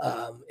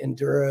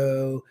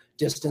enduro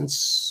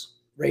distance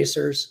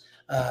racers.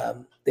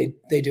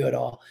 They do it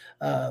all.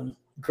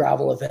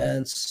 Gravel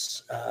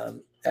events,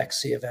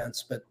 XC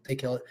events, but they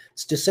kill it.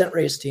 It's Descent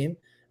Race Team,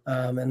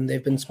 and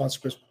they've been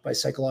sponsored by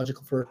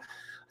Cycleogical for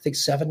I think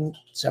seven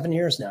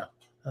years now.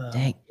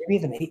 Dang. Maybe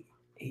even 8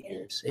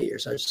 years. 8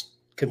 years. I was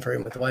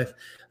conferring with the wife.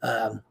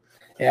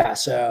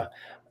 So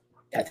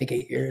I think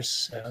 8 years.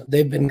 So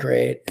they've been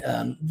great.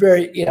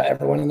 Very,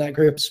 everyone in that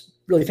group's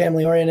really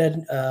family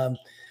oriented.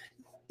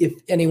 If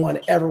anyone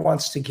ever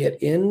wants to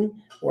get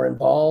in or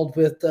involved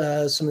with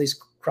some of these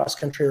cross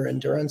country or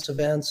endurance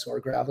events or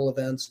gravel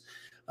events,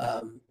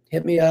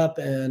 hit me up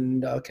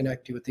and I'll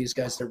connect you with these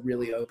guys. They're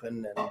really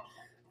open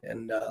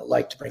and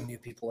like to bring new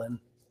people in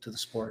to the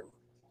sport.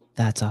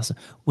 That's awesome.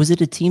 Was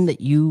it a team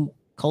that you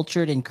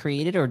cultured and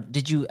created, or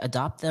did you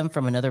adopt them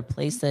from another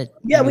place that?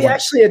 Yeah, we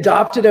actually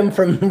adopted them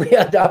from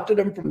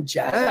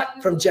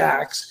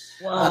Jack's,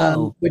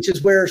 which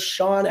is where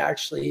Sean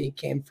actually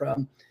came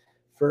from.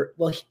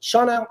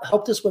 Sean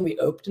helped us when we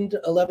opened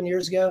 11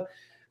 years ago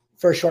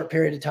for a short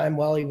period of time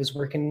while he was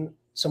working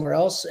somewhere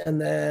else. And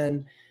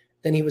then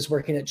he was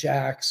working at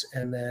Jack's.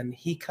 And then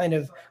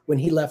when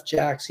he left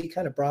Jack's, he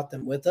kind of brought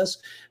them with us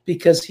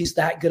because he's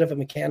that good of a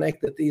mechanic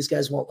that these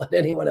guys won't let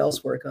anyone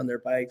else work on their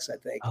bikes, I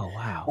think. Oh,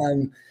 wow.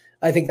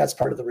 I think that's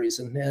part of the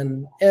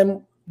reason.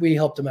 And we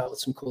helped him out with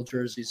some cool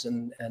jerseys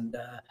and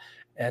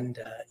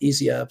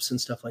easy ups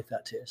and stuff like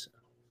that too. So.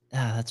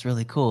 That's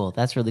really cool.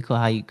 That's really cool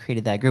how you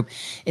created that group.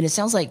 And it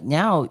sounds like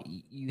now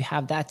you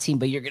have that team,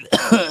 but you're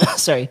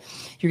gonna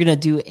you're gonna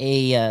do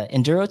a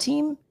enduro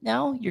team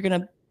now. You're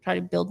gonna try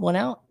to build one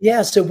out.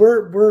 Yeah, so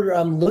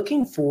we're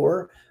looking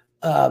for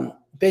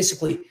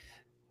basically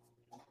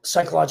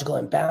psychological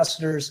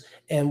ambassadors,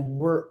 and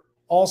we're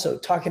also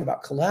talking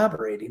about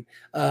collaborating.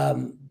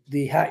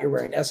 The hat you're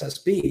wearing,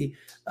 SSB,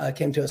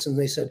 came to us and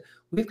they said,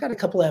 we've got a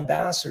couple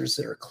ambassadors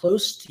that are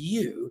close to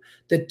you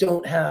that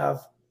don't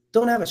have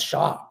a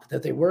shop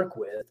that they work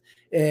with.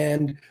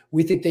 And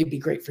we think they'd be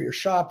great for your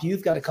shop.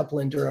 You've got a couple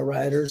enduro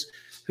riders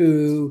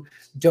who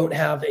don't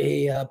have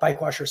a bike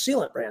wash or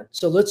sealant brand.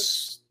 So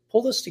let's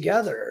pull this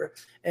together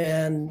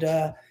and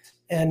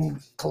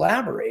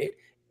collaborate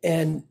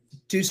and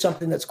do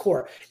something that's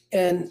core.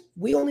 And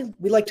we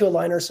like to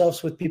align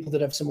ourselves with people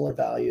that have similar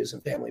values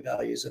and family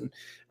values, and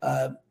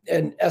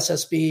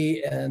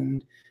SSB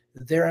and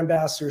their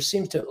ambassadors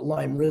seem to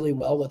align really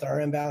well with our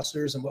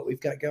ambassadors and what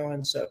we've got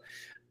going. So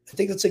I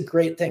think that's a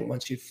great thing.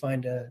 Once you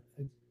find a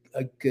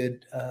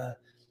good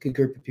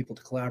group of people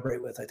to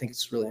collaborate with, I think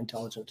it's really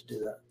intelligent to do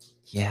that.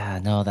 Yeah,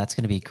 no, that's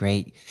going to be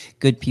great.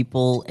 Good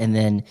people. And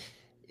then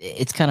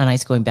it's kind of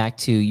nice going back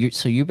to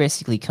so you're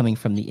basically coming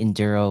from the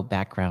enduro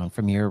background,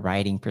 from your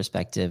riding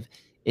perspective.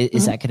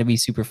 Is that going to be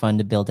super fun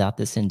to build out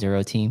this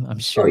enduro team? I'm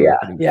sure Oh you're yeah,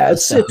 going to be yeah.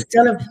 so It's stoked.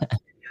 kind of.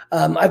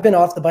 I've been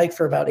off the bike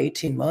for about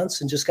 18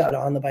 months and just got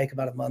on the bike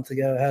about a month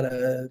ago. I had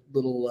a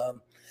little.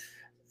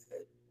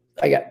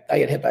 I got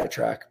hit by a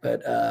truck,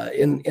 but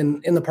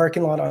in the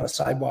parking lot on a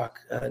sidewalk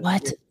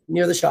What?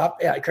 near the shop.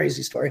 Yeah,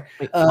 crazy story.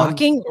 Wait,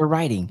 walking or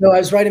riding? No, I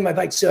was riding my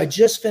bike. So I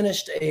just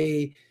finished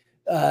a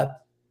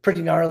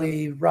pretty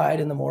gnarly ride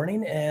in the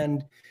morning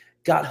and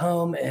got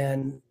home,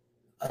 and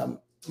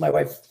my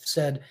wife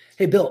said,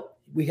 "Hey, Bill,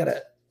 we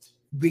gotta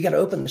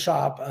open the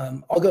shop.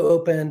 I'll go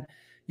open.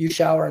 You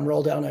shower and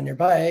roll down on your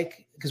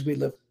bike," because we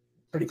live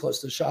pretty close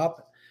to the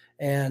shop.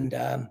 And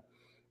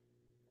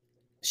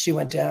she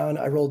went down.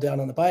 I rolled down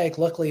on the bike.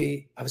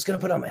 Luckily, I was going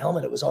to put on my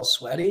helmet. It was all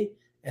sweaty,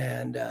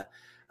 and I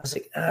was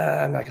like,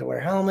 I'm not going to wear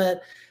a helmet.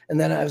 And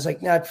then I was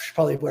like, I should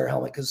probably wear a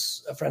helmet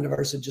because a friend of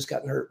ours had just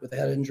gotten hurt with a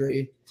head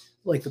injury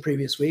like the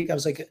previous week. I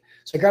was like,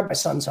 so I grabbed my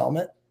son's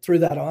helmet, threw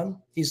that on.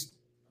 He's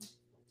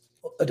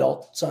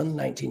adult son,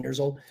 19 years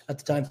old at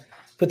the time.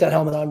 Put that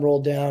helmet on,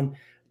 rolled down,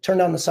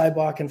 turned on the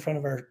sidewalk in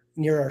front of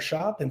near our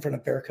shop, in front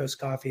of Bear Coast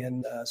Coffee,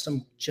 and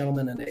some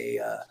gentleman in a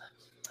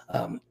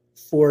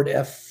Ford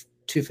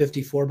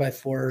F-250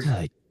 4x4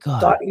 Good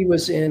God. thought he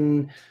was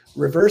in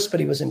reverse, but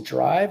he was in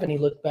drive, and he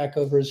looked back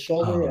over his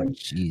shoulder and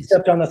geez.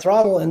 stepped on the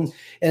throttle, and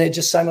it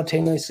just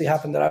simultaneously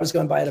happened that I was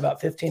going by at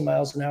about 15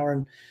 miles an hour.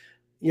 And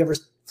you ever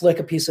flick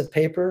a piece of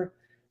paper?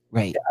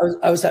 Right.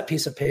 I was that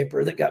piece of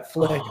paper that got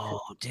flicked. Oh,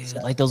 dude,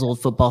 like those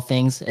old football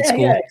things at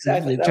school. Yeah,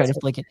 exactly. They try to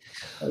flick it.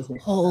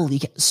 Holy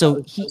cow.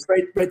 So he was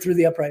right through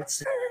the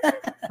uprights.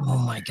 Oh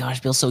my gosh,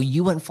 Bill. So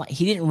you went fly.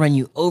 He didn't run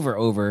you over.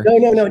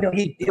 No.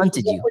 He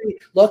hunted you.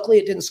 Luckily,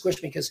 it didn't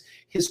squish me because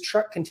his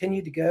truck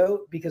continued to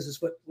go because his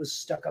foot was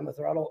stuck on the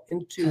throttle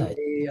into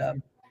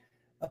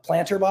a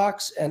planter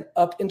box and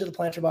up into the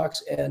planter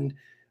box and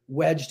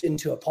wedged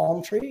into a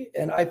palm tree.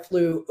 And I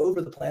flew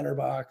over the planter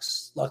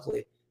box,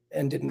 luckily,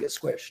 and didn't get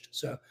squished.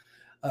 So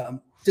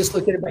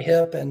dislocated my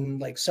hip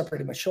and like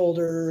separated my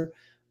shoulder,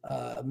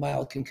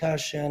 mild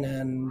concussion,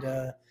 and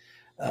I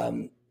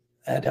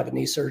had to have a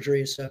knee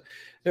surgery. So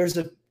there's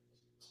a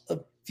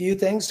few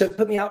things. So it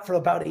put me out for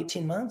about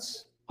 18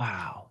 months.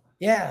 Wow.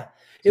 Yeah,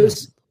 it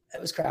was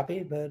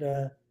crappy, but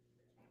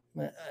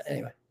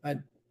anyway, I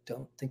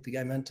don't think the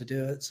guy meant to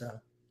do it. So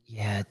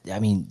yeah, I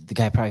mean, the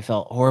guy probably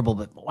felt horrible,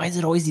 but why is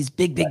it always these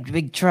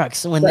big trucks?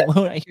 So when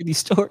I hear these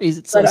stories,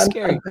 it's so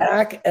scary. I'm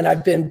back, and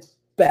I've been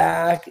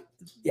back.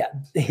 Yeah,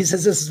 he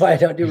says this is why I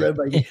don't do road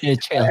biking.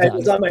 I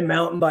was on my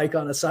mountain bike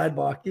on a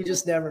sidewalk. You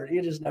just never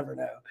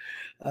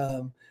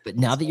know. But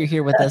now that you're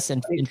here with us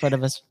and in front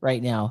of us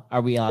right now,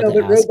 are we allowed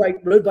to ask?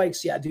 Road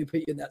bikes, yeah, do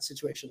put you in that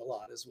situation a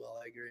lot as well.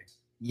 I agree.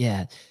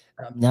 Yeah.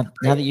 Now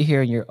that you're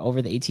here and you're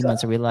over the 18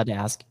 months, are we allowed to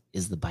ask,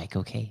 is the bike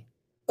okay?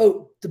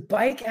 Oh, the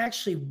bike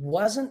actually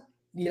wasn't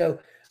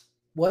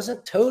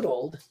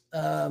totaled,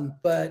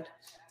 but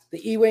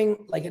the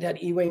E-wing, like it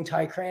had E-wing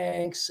tie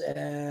cranks,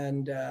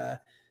 and the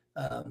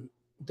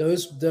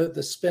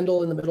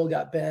spindle in the middle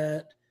got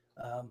bent.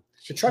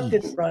 The truck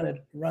didn't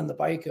run the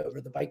bike over.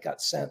 The bike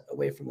got sent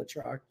away from the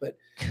truck, but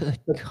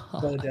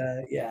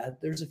yeah,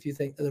 there's a few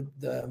things. A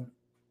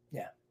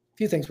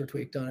few things were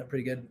tweaked on it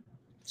pretty good.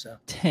 So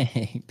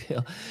dang,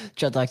 Bill.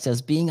 Dreadlock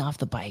says being off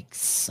the bike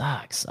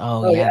sucks.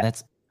 Oh yeah,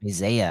 that's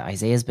Isaiah.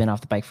 Isaiah's been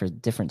off the bike for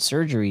different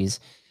surgeries.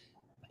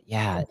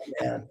 Yeah,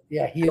 man.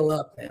 Yeah, heal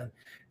up, man.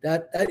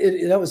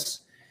 It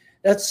was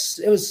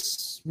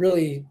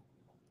really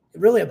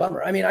a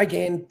bummer. I mean, I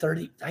gained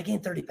 30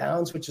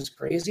 pounds, which is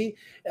crazy.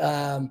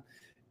 I'm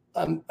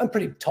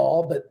pretty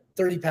tall, but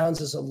 30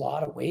 pounds is a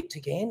lot of weight to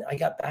gain. I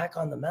got back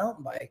on the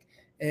mountain bike,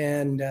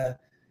 and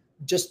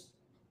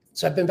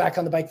so I've been back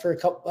on the bike for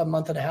a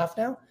month and a half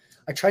now.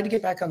 I tried to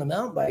get back on the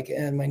mountain bike,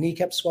 and my knee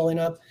kept swelling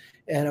up,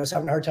 and I was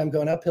having a hard time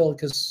going uphill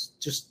because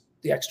just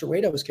the extra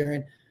weight I was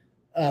carrying.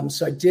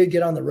 So I did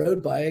get on the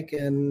road bike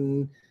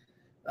and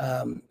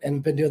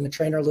been doing the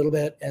trainer a little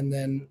bit, and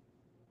then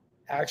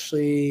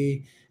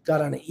actually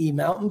got on an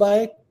e-mountain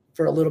bike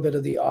for a little bit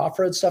of the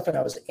off-road stuff. And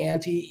I was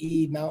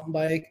anti e-mountain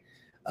bike.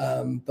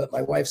 But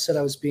my wife said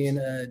I was being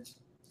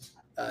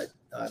I've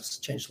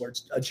changed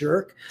words, a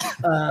jerk.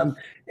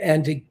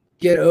 And to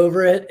get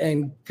over it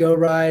and go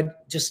ride,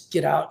 just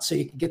get out so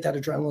you can get that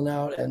adrenaline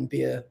out and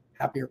be a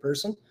happier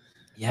person.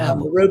 Yeah,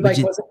 the road bike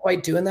wasn't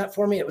quite doing that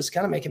for me. It was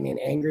kind of making me an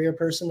angrier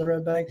person, the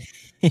road bike.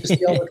 Just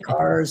dealing with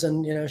cars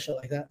and, shit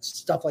like that,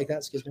 stuff like that.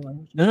 Excuse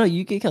me. No,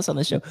 you can cuss on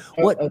the show.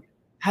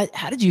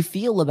 How did you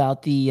feel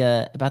about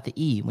the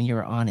E when you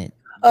were on it?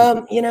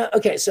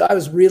 Okay, so I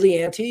was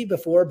really anti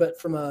before, but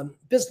from a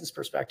business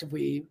perspective,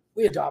 we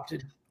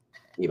adopted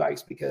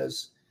e-bikes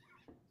because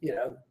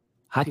people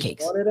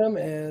Hotcakes. wanted them,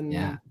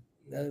 Yeah.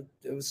 and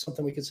it was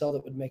something we could sell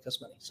that would make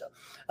us money. So,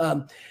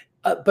 um,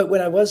 but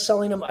when I was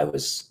selling them, I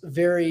was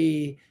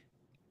very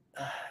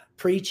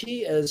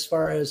preachy as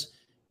far as,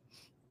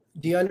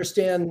 do you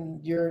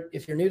understand?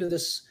 If you're new to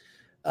this,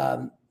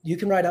 you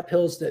can ride up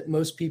hills that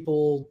most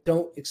people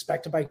don't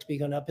expect a bike to be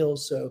going up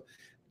hills. So,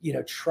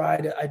 I try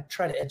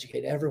to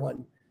educate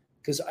everyone,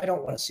 because I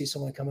don't want to see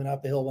someone coming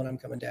up a hill when I'm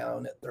coming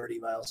down at 30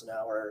 miles an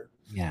hour,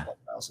 Yeah. 12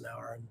 miles an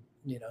hour, and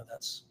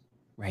that's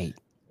Right.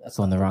 that's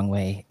Going not the good. wrong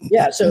way.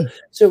 Yeah.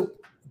 So,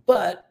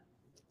 but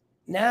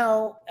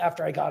now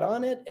after I got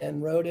on it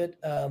and rode it,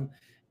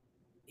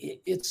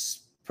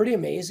 it's pretty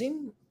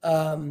amazing,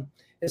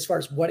 as far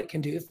as what it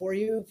can do for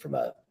you from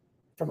a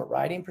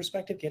riding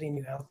perspective, getting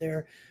you out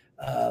there.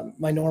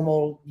 My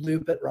normal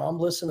loop at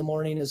Romulus in the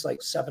morning is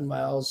like 7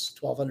 miles,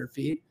 1,200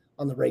 feet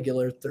on the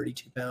regular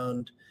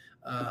 32-pound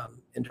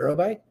enduro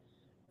bike.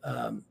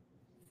 Um,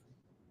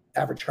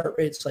 Average heart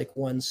rate's like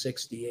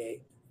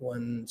 168,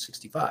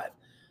 165,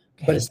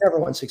 but Okay. it's never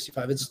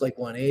 165. It's like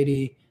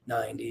 180,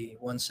 90,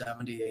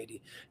 170,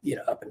 80,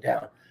 up and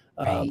down.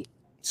 Right.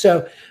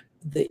 So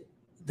the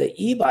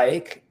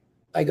e-bike,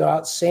 I go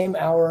out same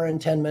hour and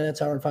 10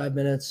 minutes, hour and 5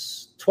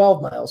 minutes,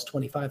 12 miles,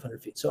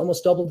 2,500 feet. So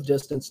almost double the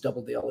distance,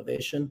 double the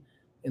elevation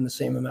in the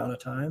same amount of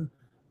time.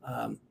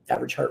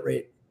 Average heart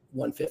rate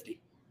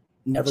 150.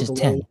 Never Just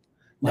below 10.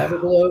 never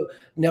Wow. below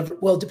never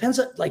Well, it depends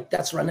on, like,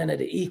 that's running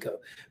at an eco,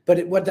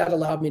 but what that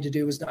allowed me to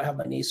do was not have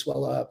my knee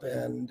swell up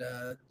and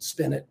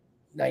spin at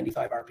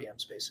 95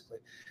 rpms basically.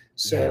 Yeah.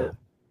 So,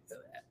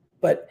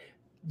 but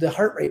the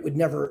heart rate would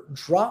never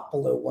drop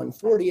below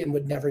 140 and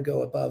would never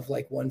go above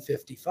like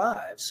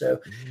 155. So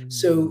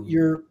Ooh.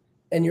 you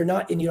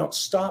don't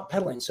stop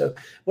pedaling. So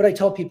what I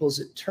tell people is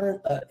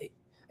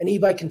an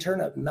e-bike can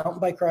turn a mountain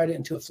bike ride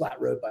into a flat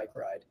road bike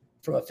ride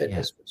from a Yeah.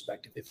 fitness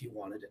perspective if you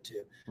wanted it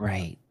to.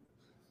 Right.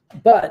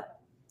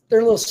 But they're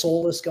a little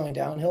soulless going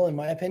downhill, in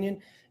my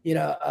opinion.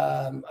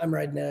 I'm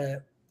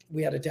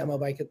we had a demo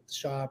bike at the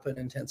shop, an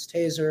Intense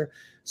Taser.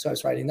 So I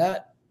was riding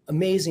that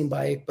amazing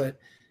bike, but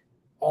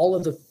all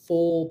of the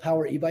full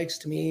power e-bikes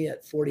to me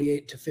at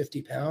 48 to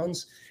 50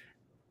 pounds,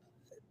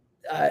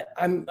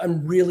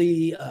 I'm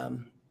really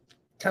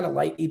kind of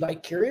light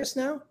e-bike curious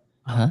now,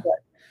 Uh-huh.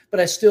 but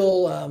I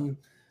still want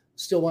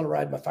to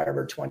ride my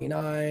Firebird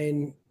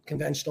 29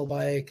 conventional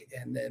bike,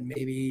 and then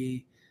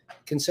maybe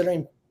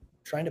considering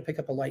trying to pick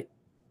up a light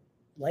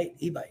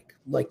e-bike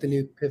like the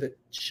new Pivot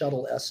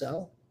Shuttle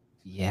SL.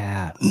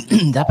 Yeah.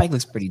 That bike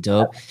looks pretty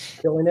dope.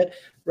 Killing it,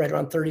 right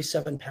around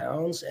 37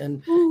 pounds,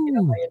 and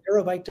Ooh. my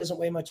enduro bike doesn't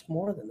weigh much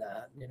more than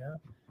that.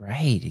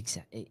 Right,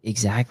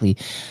 exactly.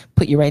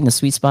 Put you right in the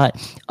sweet spot.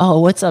 Oh,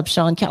 what's up,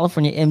 Sean?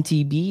 California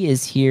MTB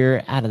is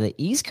here out of the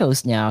East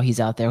Coast now. He's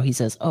out there. He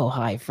says, "Oh,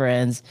 hi,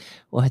 friends.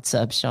 What's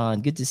up,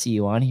 Sean? Good to see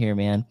you on here,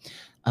 man."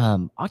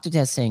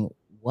 Octodad saying,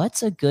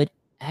 "What's a good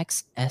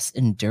XS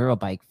enduro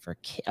bike for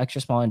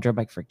extra small enduro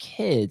bike for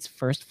kids?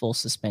 First full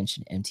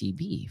suspension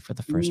MTB for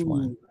the first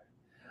one." Ooh.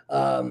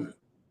 Um,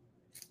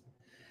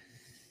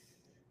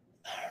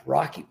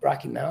 Rocky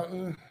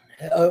Mountain.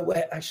 Oh,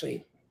 wait,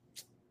 actually,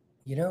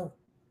 you know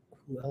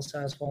who else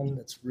has one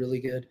that's really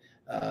good?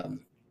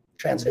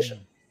 Transition.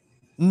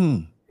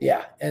 Mm.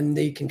 Yeah, and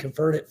they can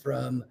convert it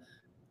from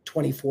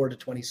 24 to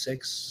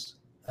 26,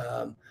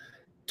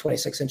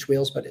 26-inch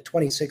wheels. But at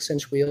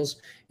 26-inch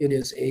wheels, it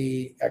is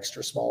a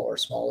extra small or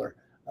smaller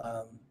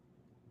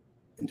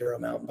enduro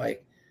mountain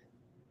bike.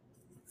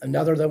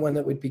 Another one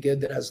that would be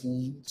good that has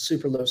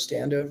super low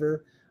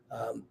standover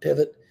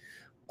pivot.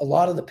 A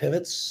lot of the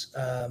pivots,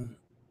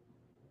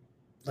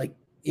 like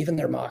even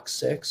their Mach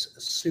 6,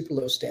 super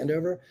low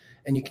standover,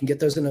 and you can get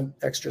those in an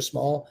extra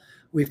small.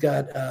 We've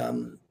got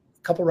a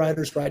couple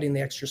riders riding the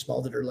extra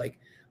small that are like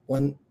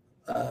we've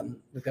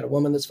got a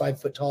woman that's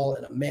 5 foot tall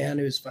and a man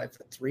who's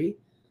 5'3"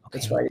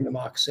 that's Okay. riding the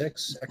Mach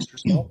 6 extra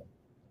small.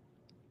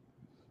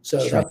 So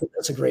Sure.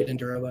 that's a great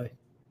enduro bike.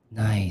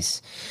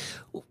 Nice.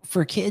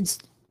 For kids,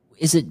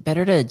 is it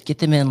better to get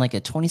them in like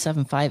a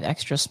 27.5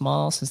 extra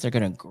small since they're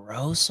going to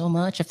grow so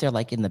much if they're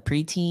like in the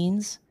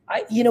preteens?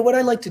 What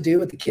I like to do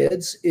with the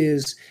kids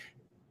is,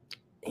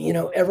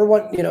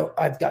 everyone,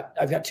 I've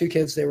got two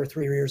kids. They were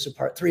 3 years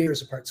apart.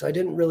 So I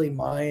didn't really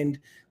mind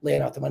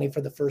laying out the money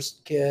for the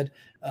first kid,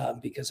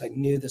 because I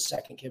knew the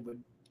second kid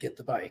would get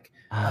the bike.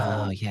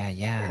 Oh,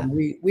 yeah. And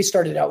we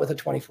started out with a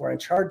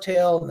 24-inch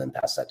hardtail and then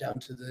passed that down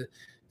to the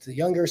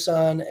younger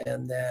son,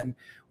 and then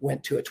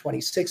went to a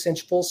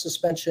 26-inch full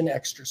suspension,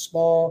 extra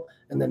small,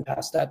 and then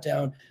passed that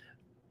down.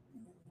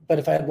 But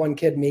if I had one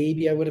kid,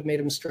 maybe I would have made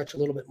him stretch a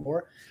little bit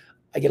more.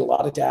 I get a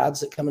lot of dads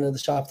that come into the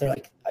shop. They're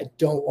like, I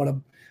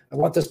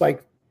want this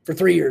bike for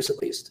 3 years at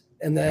least.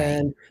 And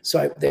then,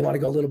 they want to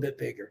go a little bit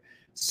bigger.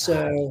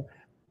 So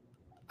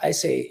I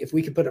say, if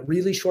we could put a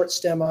really short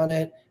stem on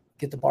it,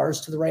 get the bars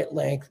to the right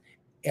length,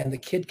 and the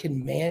kid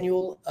can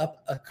pull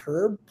up a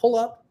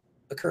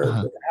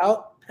curb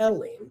without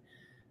pedaling,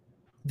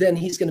 then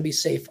he's going to be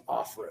safe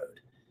off-road.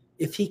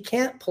 if he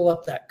can't pull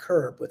up that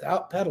curb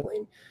without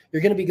pedaling,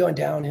 you're going to be going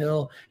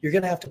downhill. You're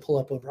going to have to pull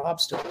up over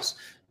obstacles.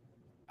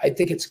 I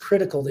think it's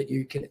critical that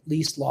you can at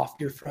least loft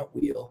your front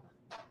wheel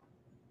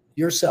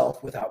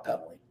yourself without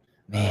pedaling.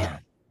 Man,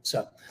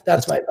 So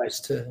that's that's my advice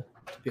to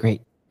people.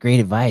 great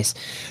advice.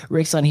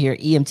 Rick's on here.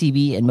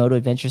 EMTB and Moto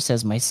Adventure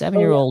says my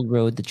 7-year-old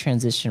rode the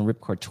Transition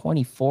Ripcord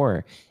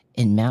 24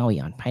 in Maui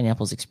on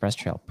Pineapples Express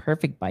Trail.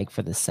 Perfect bike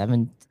for the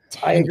 7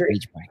 to I 10 agree.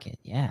 age bracket.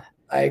 Yeah.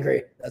 I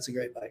agree. That's a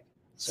great bike.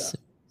 So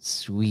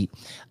Sweet.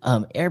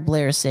 Air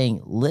Blair is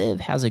saying Liv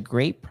has a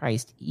great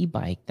priced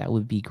e-bike that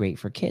would be great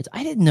for kids.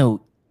 I didn't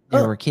know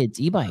there were kids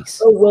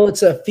e-bikes. Oh, well,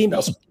 it's a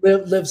female.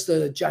 Lives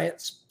the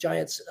Giants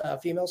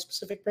female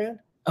specific brand.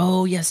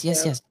 Oh, yes. We're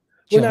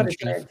not a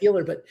Geometry. giant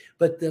dealer,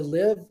 but the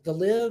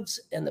Lives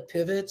and the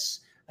Pivots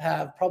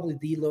have probably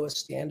the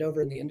lowest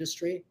standover in the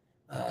industry.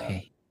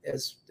 Okay.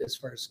 As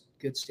far as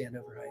good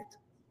standover height.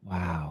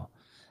 Wow.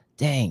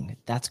 Dang,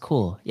 that's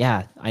cool.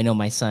 Yeah, I know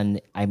my son.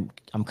 I'm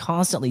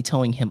constantly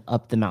towing him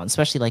up the mountain,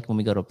 especially like when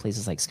we go to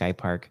places like Sky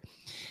Park.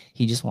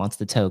 He just wants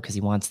the tow because he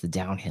wants the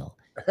downhill.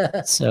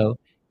 So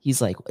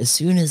he's like, as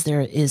soon as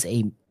there is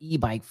a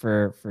e-bike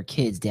for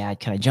kids, Dad,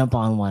 can I jump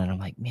on one? And I'm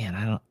like,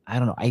 man, I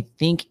don't know. I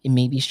think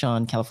maybe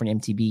Sean, California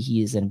MTB,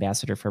 he is an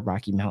ambassador for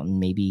Rocky Mountain.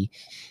 Maybe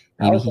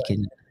he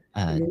can.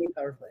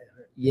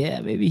 Yeah,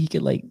 maybe he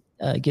could like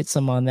get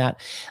some on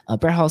that.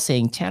 Brett Hall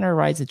saying Tanner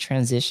rides the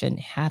Transition,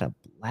 had a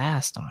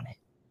blast on it.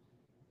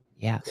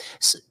 Yeah.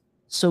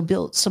 So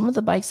Bill, some of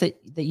the bikes that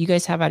you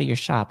guys have out of your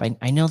shop,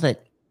 I know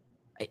that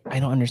I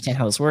don't understand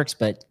how this works,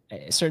 but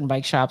certain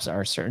bike shops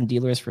are certain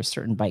dealers for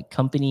certain bike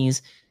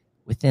companies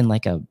within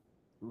like a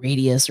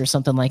radius or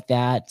something like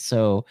that.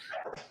 So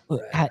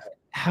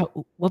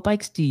what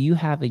bikes do you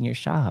have in your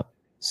shop?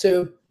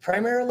 So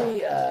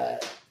primarily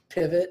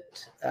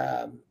Pivot,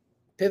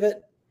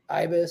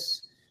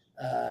 Ibis,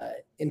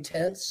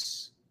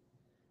 Intense,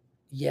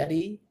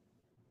 Yeti,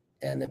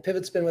 and the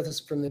Pivot's been with us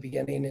from the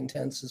beginning.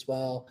 Intense as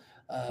well.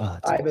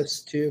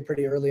 Ibis too,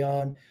 pretty early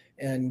on,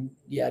 and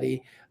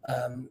Yeti.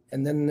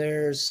 And then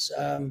there's,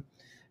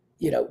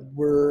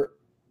 we're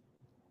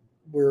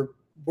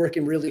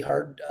working really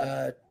hard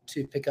to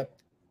pick up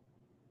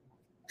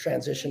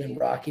Transition in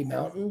Rocky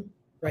Mountain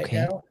right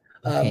now.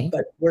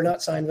 But we're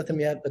not signed with them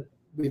yet. But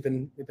we've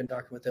been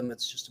talking with them.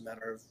 It's just a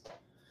matter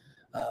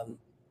of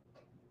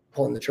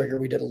pulling the trigger.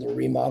 We did a little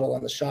remodel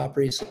on the shop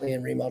recently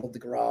and remodeled the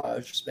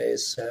garage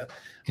space. So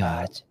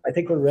I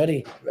think we're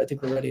ready. I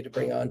think we're ready to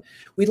bring on.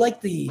 We like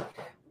the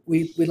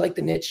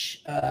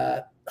niche,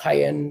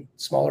 high end,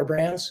 smaller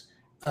brands.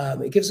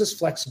 It gives us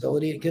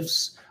flexibility. It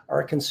gives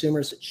our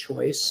consumers a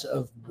choice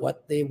of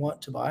what they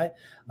want to buy.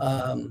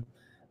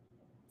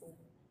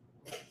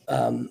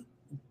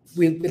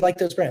 We like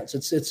those brands.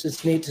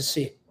 It's neat to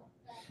see.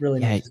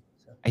 Really neat.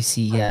 I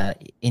see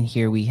in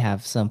here we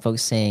have some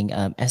folks saying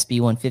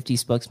SB150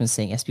 spokesman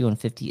saying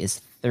SB150 is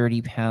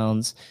 30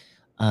 pounds.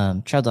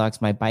 Trail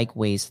Dogs, my bike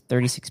weighs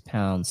 36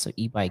 pounds, so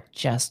e-bike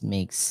just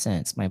makes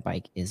sense. My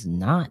bike is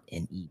not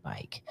an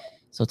e-bike.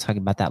 So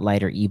talking about that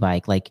lighter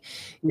e-bike, like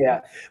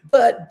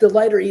but the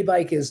lighter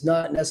e-bike is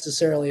not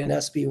necessarily an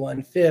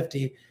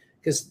SB150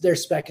 because they're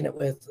speccing it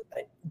with,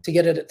 to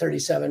get it at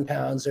 37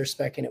 pounds, they're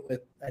speccing it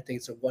with, I think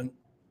it's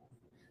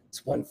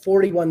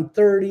 140,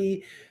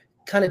 130.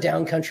 Kind of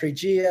downcountry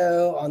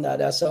geo on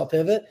that SL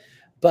Pivot,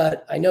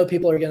 but I know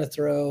people are going to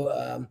throw,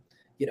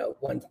 it's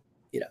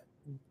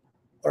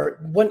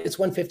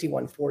 150,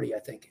 140, I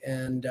think.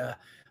 And I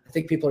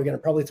think people are going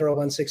to probably throw a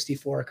 160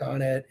 fork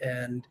on it.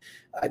 And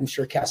I'm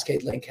sure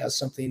Cascade Link has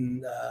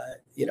something,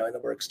 in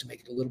the works to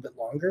make it a little bit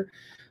longer.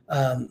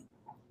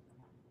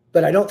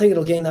 But I don't think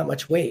it'll gain that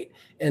much weight.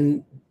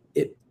 And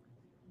it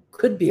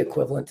could be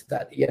equivalent to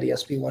that Yeti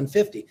SB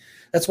 150.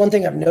 That's one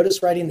thing I've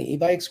noticed riding the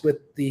e-bikes with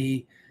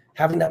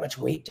having that much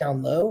weight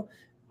down low.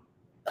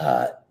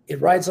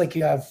 It rides like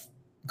you have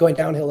going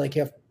downhill, like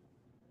you have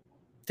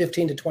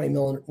 15 to 20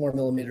 more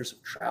millimeters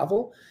of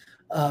travel,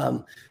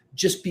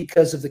 just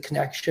because of the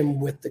connection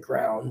with the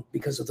ground,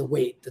 because of the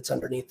weight that's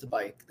underneath the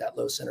bike. That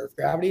low center of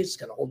gravity is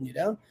kind of holding you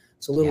down.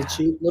 It's a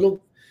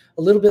little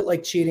a little bit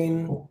like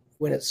cheating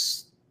when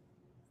it's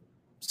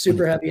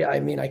super heavy. I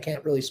mean, I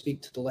can't really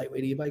speak to the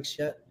lightweight e-bikes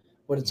yet,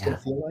 what it's going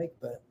to feel like,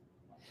 but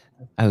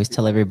I always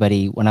tell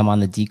everybody when I'm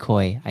on the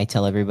decoy, I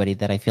tell everybody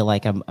that I feel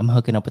like I'm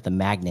hooking up with a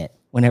magnet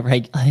whenever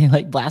I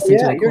like blast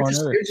into a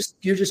corner.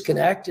 You're just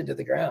connected to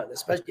the ground,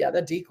 especially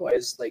that decoy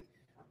is like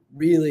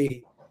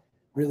really,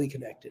 really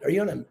connected. Are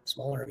you on a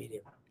small or a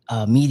medium?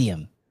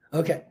 Medium.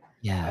 Okay.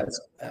 Yeah.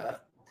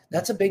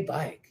 That's a big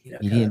bike.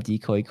 Medium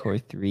Decoy Core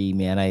 3,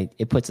 man.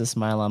 It puts a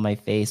smile on my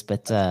face,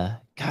 but God,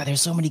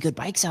 there's so many good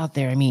bikes out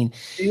there. I mean,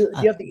 do you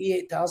have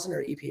the E8000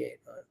 or EP8?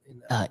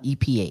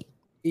 EP8.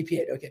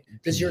 EP8. Okay.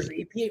 Does yours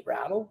EP8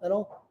 rattle at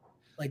all?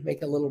 Like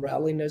make a little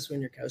rattling noise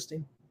when you're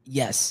coasting?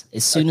 Yes.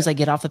 As soon as I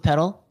get off the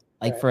pedal,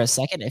 like for a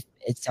second, it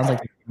sounds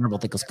like a marble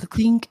that goes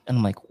clink, and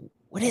I'm like,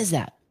 what is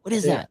that? What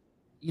is that?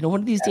 One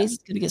of these days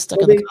it's gonna get stuck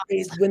on the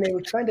when they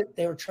were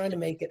trying to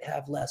make it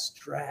have less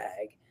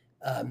drag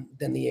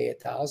than the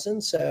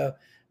A1000. So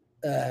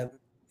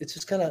it's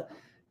just kind of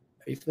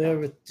Are you familiar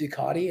with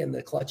Ducati and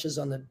the clutches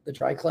on the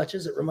dry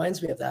clutches? It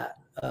reminds me of that.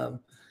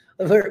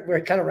 Where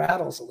it kind of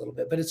rattles a little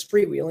bit, but it's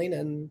freewheeling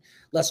and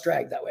less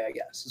drag that way, I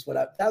guess,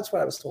 that's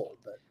what I was told.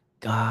 But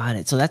Got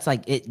it. So that's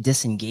like it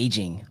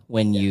disengaging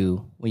when yeah,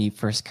 you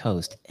first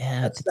coast.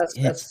 Yeah,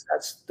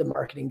 that's the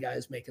marketing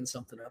guys making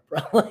something up,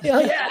 probably. Oh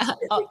yeah,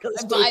 oh, it goes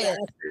I way buy it.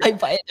 faster. I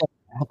buy it.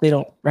 I hope they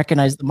don't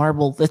recognize the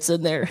marble that's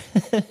in there.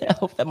 I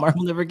hope that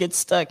marble never gets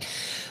stuck.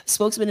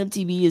 Spokesman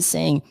MTV is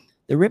saying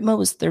the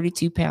Ripmo is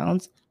 32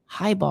 pounds.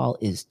 Highball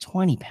is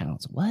 20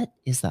 pounds. What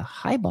is the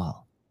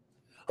highball?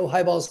 Oh,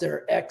 Highball's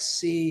their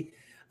XC.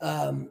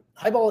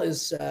 Highball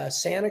is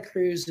Santa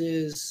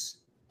Cruz's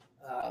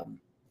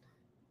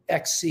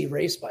XC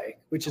race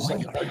bike, which is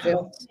like 20 a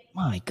hardtail. pounds.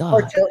 My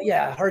God. Hardtail,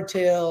 yeah,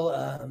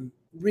 hardtail.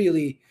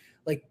 Really,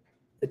 like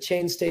the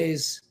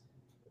chainstays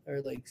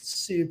are like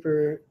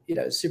super,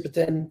 super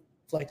thin,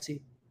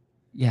 flexy.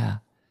 Yeah,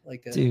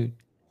 Like dude.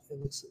 it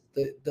looks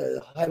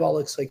the Highball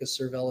looks like a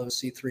Cervelo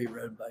C3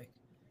 road bike.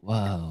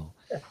 Whoa.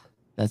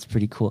 That's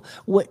pretty cool.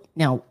 What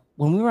now,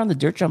 when we were on the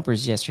dirt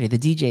jumpers yesterday, the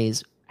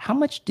DJs, how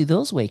much do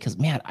those weigh? Because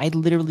man, I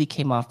literally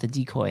came off the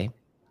decoy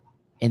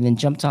and then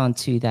jumped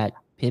onto that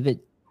pivot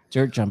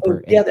dirt jumper,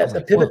 Oh and yeah, I was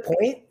that the like, "Whoa, pivot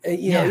point.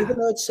 yeah, Even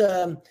though it's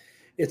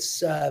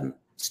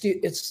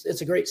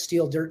a great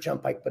steel dirt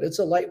jump bike, but it's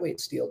a lightweight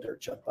steel dirt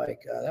jump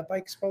bike. That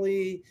bike's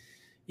probably,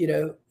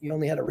 you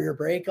only had a rear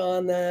brake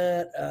on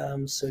that.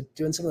 So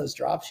doing some of those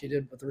drops you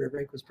did with the rear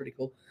brake was pretty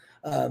cool.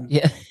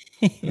 yeah,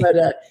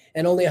 But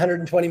and only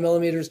 120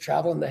 millimeters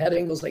travel, and the head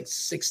angle is like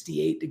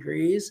 68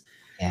 degrees.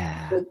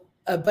 yeah,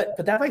 But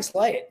that bike's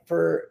light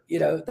for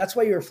that's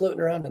why you were floating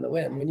around in the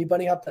wind when you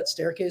bunny up that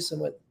staircase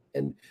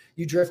and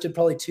you drifted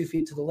probably 2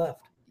 feet to the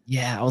left.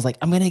 yeah." I was like,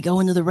 "I'm gonna go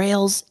into the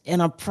rails,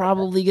 and I'm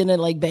probably gonna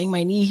like bang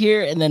my knee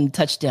here, and then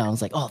touchdown." I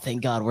was like, "Oh,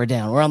 thank God, we're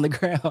down. We're on the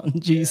ground."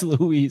 Jeez,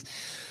 Louise,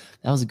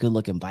 that was a good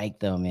looking bike,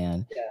 though,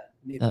 man. Yeah,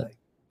 neat That bike.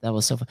 that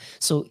was so fun.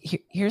 So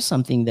here's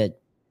something that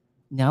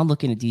now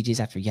looking at DJs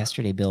after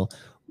yesterday, Bill,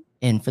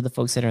 and for the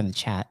folks that are in the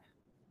chat,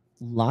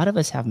 a lot of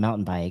us have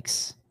mountain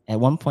bikes. At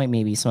one point,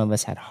 maybe some of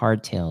us had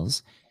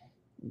hardtails.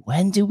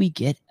 When do we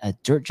get a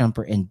dirt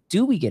jumper, and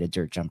do we get a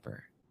dirt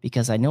jumper?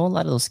 Because I know a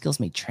lot of those skills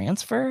may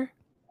transfer.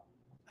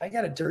 I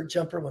got a dirt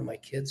jumper when my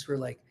kids were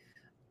like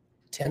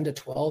 10 to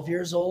 12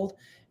 years old.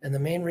 And the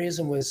main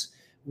reason was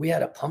we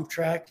had a pump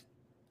track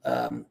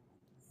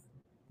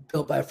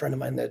built by a friend of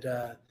mine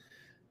that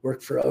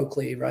worked for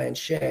Oakley, Ryan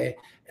Shea.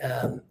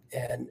 And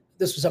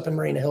this was up in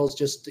Marina Hills,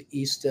 just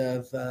east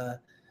of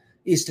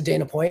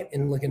Dana Point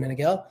in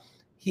Laguna.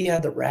 He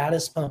had the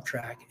raddest pump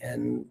track,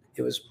 and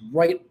it was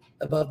right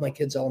above my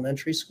kids'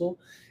 elementary school.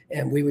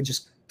 And we would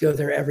just go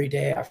there every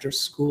day after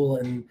school.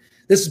 And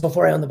this is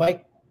before I owned the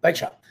bike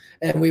shop.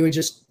 And we would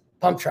just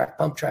pump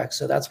track.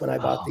 So that's when I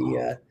bought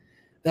the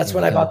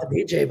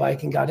BJ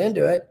bike and got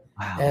into it.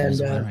 Wow, And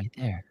there's one right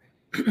there.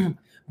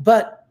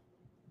 but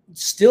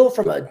still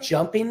from a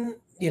jumping,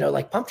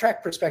 like pump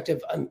track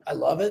perspective, I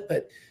love it.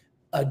 But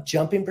a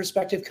jumping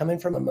perspective, coming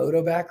from a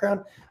moto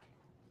background,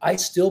 I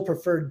still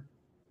preferred,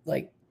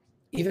 like,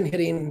 even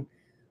hitting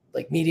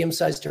like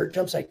medium-sized dirt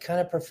jumps. I kind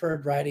of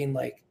preferred riding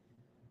like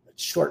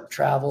short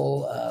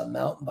travel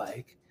mountain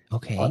bike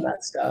on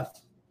that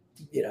stuff.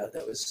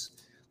 That was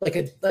like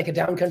a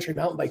downcountry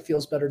mountain bike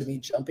feels better to me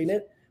jumping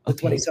it with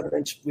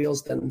 27-inch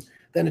wheels than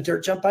a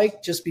dirt jump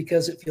bike, just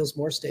because it feels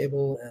more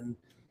stable. And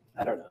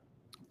I don't know.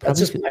 That's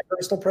just my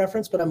personal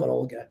preference, but I'm an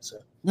old guy. So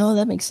no,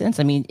 that makes sense.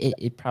 I mean,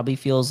 it probably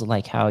feels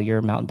like how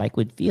your mountain bike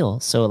would feel.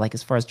 So like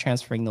as far as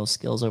transferring those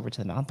skills over to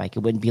the mountain bike, it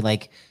wouldn't be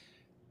like,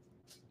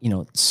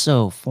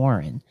 so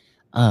foreign.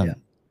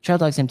 Trail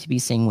Dogs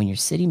MTB saying when your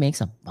city makes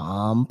a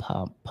bomb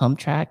pump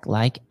track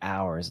like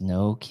ours,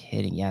 no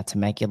kidding. Yeah,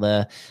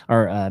 Temecula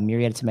or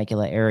Murrieta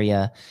Temecula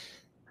area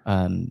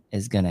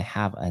is gonna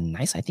have a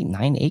nice, I think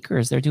 9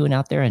 acres they're doing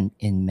out there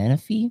in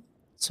Menifee.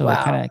 So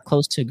kind of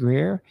close to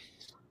Greer.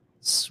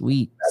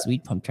 Sweet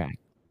pump track.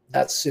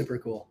 That's super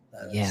cool.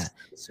 That's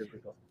super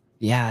cool.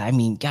 Yeah, I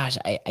mean, gosh,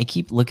 I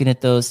keep looking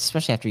at those,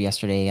 especially after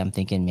yesterday. I'm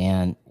thinking,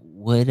 man,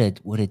 would a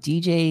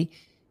DJ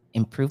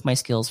improve my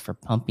skills for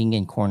pumping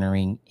and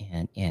cornering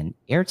and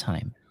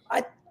airtime?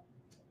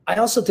 I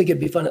also think it'd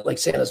be fun at like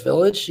Santa's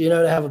Village, to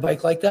have a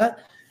bike like that.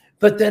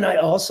 But then I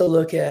also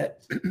look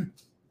at,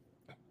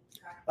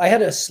 I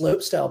had a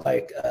slope style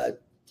bike, a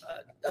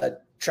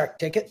Trek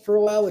Ticket for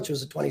a while, which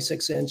was a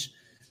 26-inch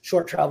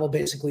short travel,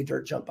 basically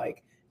dirt jump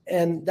bike.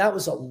 And that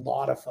was a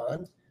lot of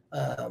fun.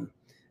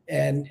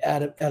 And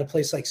at a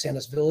place like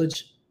Santa's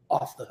Village,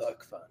 off the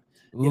hook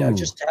fun,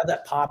 just to have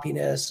that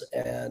poppiness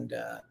and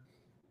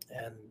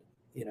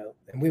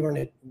we're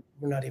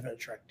not even a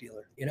Trek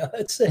dealer, it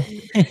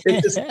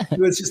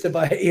was just a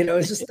bike,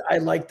 it's just, I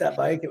liked that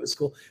bike. It was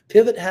cool.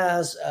 Pivot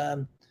had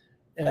an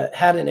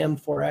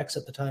M4X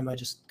at the time. I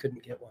just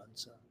couldn't get one.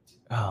 So,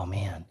 oh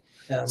man,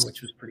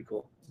 which was pretty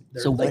cool.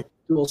 They're so like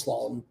dual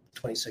slalom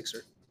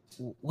 26er.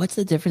 What's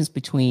the difference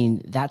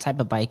between that type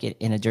of bike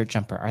and a dirt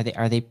jumper?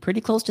 Are they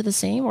pretty close to the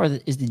same, or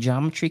is the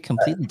geometry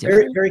completely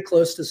different? Very, very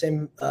close to the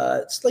same.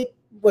 It's like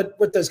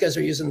what those guys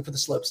are using for the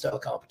slope style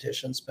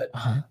competitions, but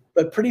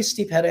pretty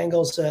steep head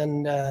angles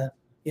and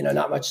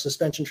not much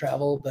suspension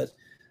travel, but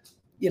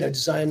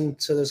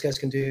designed so those guys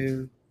can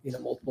do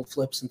multiple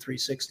flips and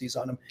 360s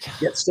on them,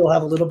 yet still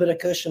have a little bit of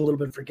cushion, a little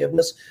bit of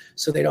forgiveness,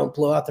 so they don't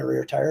blow out their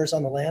rear tires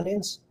on the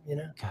landings.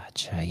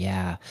 Gotcha.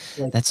 Yeah,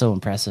 Like, that's so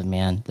impressive,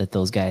 man. That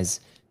those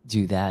guys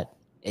do that.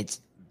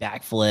 It's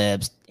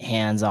backflips,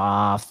 hands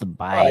off the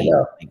I bike.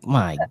 know. Like,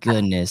 my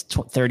goodness,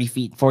 30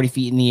 feet, 40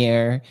 feet in the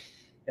air.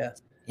 Yeah.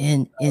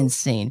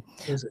 Insane.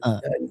 Was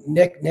it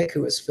Nick,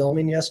 who was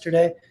filming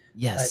yesterday? I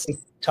Yes. think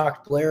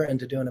talked Blair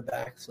into doing a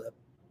backflip.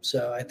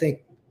 So I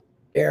think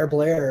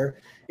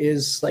Blair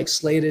is like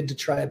slated to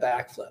try a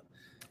backflip.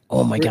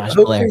 Oh my gosh,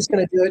 Hopefully Blair. he's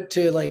going to do it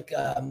to like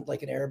an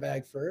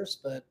airbag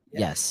first, but yeah,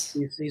 Yes.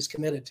 he's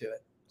committed to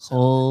it. So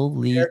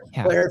Holy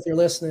cow. Blair, if you're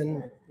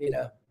listening,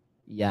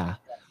 Yeah.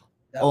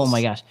 Oh was,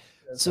 my gosh.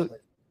 So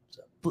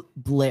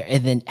Blair,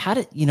 and then how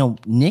did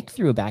Nick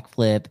threw a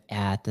backflip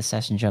at the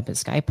session jump at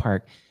Sky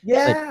Park?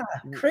 Yeah,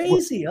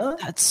 crazy, huh?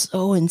 That's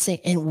so insane.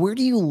 And where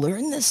do you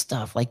learn this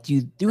stuff? Like, do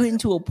you do it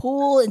into a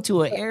pool,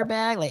 into an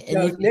airbag? Like,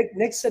 and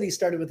Nick said he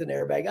started with an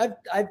airbag.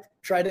 I've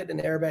tried it in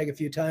an airbag a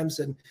few times,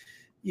 and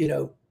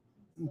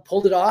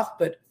pulled it off,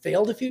 but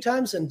failed a few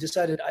times, and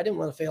decided I didn't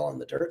want to fail on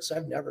the dirt. So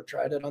I've never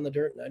tried it on the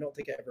dirt, and I don't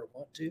think I ever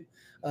want to.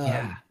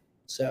 Yeah.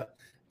 So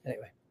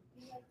anyway.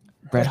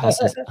 Brett Hall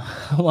says,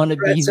 I want to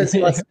be there.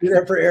 He wants to be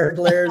there for Eric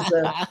Blair's.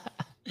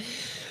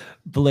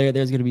 Blair,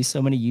 there's going to be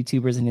so many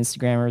YouTubers and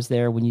Instagrammers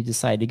there when you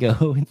decide to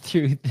go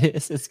through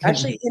this. It's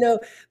actually,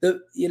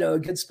 a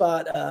good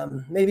spot.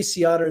 Maybe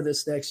Sea Otter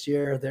this next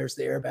year. There's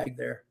the airbag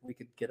there. We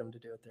could get them to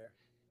do it there.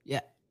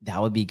 Yeah,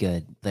 that would be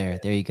good. There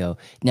you go.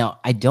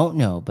 Now, I don't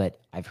know, but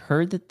I've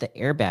heard that the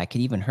airbag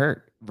could even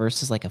hurt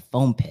versus like a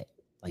foam pit.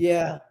 Like,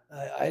 yeah,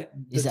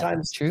 is that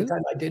true? The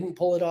time I didn't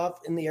pull it off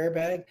in the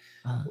airbag,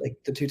 like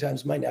the 2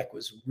 times, my neck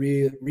was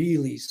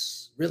really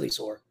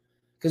sore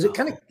because it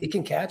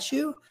can catch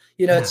you.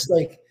 It's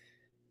like,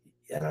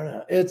 I don't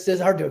know. It's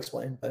hard to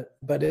explain, but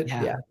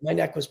my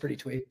neck was pretty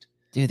tweaked.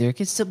 Dude, there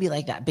could still be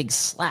like that big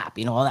slap,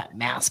 all that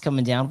mass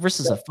coming down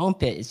versus a foam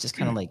pit. It's just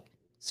kind of like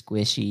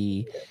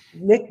squishy.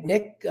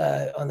 Nick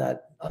on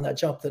that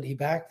jump that he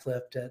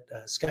backflipped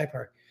at Sky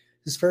Park,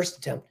 his first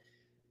attempt,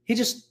 he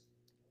just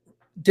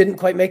didn't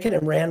quite make it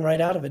and ran right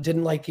out of it.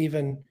 Didn't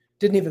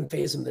even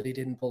phase him that he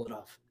didn't pull it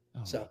off.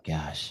 Oh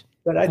gosh.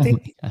 But I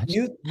think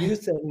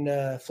youth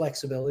and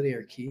flexibility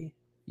are key.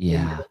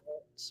 Yeah.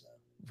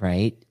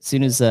 Right. As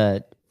soon as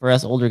for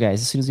us older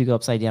guys, as soon as we go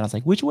upside down, it's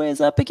like, which way is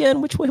up again?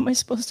 Which way am I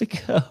supposed to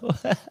go?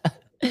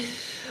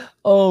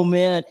 Oh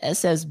man,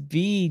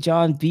 SSB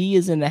John B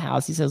is in the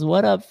house. He says,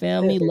 "What up,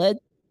 family? Let's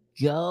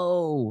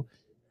go."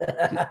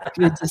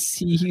 Good to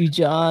see you,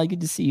 John. Good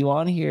to see you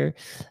on here.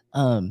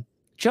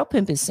 Joe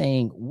Pimp is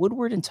saying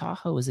Woodward and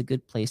Tahoe is a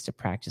good place to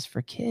practice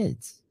for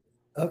kids.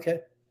 Okay.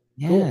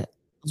 Yeah. Cool.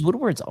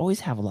 Woodwards always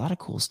have a lot of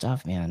cool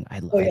stuff, man. I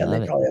love they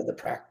it. Probably have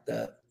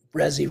the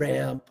resi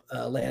ramp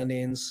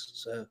landings.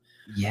 So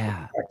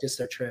yeah, practice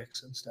their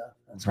tricks and stuff.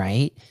 That's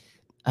right.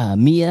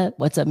 Mia,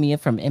 what's up, Mia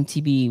from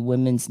MTB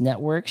Women's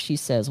Network? She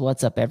says,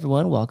 "What's up,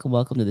 everyone?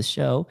 Welcome to the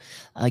show."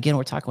 Again,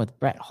 we're talking with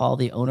Brett Hall,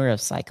 the owner of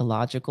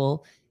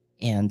Cycleogical,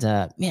 and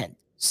man,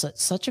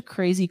 such a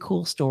crazy,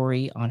 cool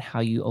story on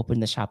how you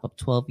opened the shop up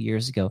 12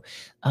 years ago.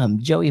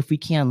 Joey, if we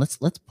can, let's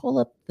pull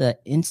up the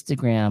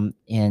Instagram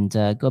and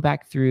go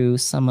back through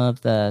some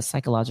of the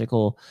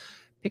Cycleogical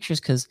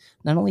pictures, because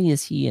not only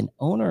is he an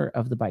owner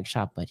of the bike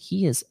shop, but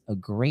he is a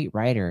great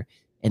rider.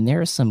 And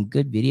there is some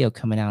good video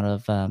coming out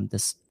of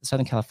the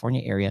Southern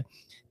California area.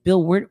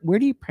 Bill, where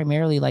do you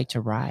primarily like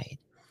to ride?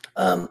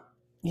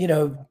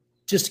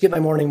 Just to get my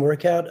morning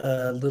workout,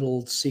 a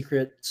little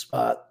secret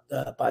spot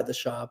by the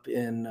shop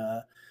in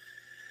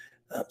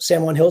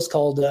San Juan Hills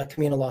called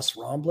Camino Las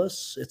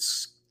Ramblas.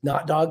 It's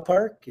not dog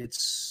park.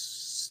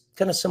 It's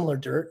kind of similar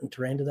dirt and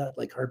terrain to that,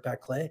 like hardback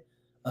clay.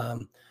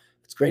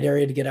 It's a great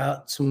area to get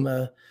out.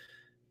 Some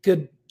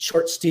good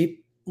short,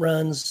 steep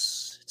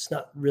runs. It's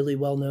not really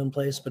well-known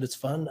place, but it's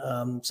fun.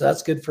 So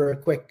that's good for a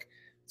quick,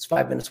 it's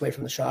 5 minutes away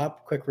from the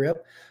shop, quick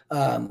rip.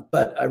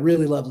 But I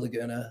really love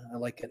Laguna. I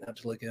like getting out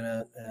to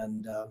Laguna,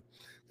 and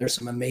there's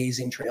some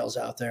amazing trails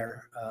out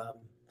there.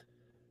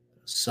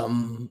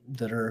 Some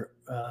that are,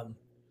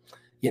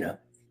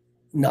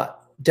 not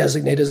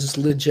designated as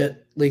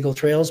legit legal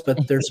trails,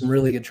 but there's some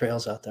really good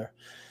trails out there.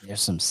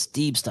 There's some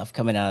steep stuff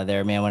coming out of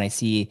there, man.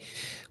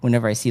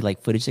 Whenever I see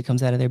like footage that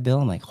comes out of there,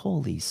 Bill, I'm like,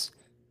 holy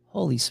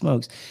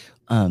smokes.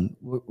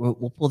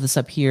 We'll pull this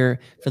up here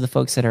for the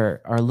folks that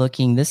are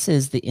looking. This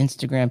is the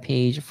Instagram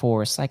page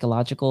for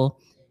Cycleogical,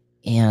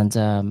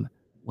 and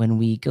when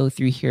we go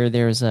through here,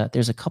 there's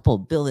a couple.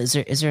 Bill, is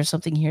there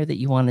something here that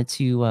you wanted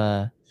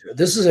to? Sure.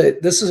 This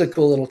is a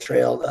cool little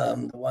trail.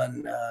 The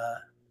one,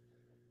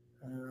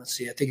 let's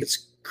see, I think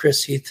it's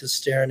Chris Heath is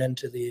staring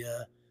into the.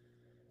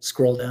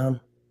 Scroll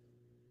down.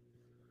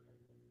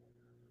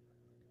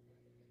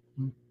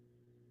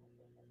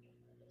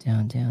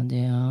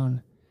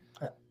 Down.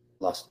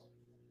 Lost.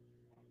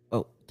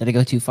 Oh, did I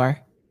go too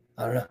far?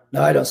 I don't know.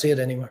 No, I don't see it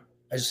anymore.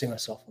 I just see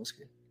myself on the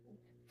screen.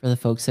 for the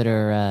folks that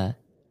are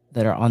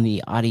on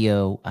the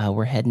audio,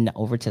 we're heading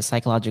over to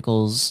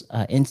Cycleogical's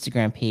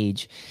Instagram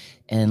page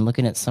and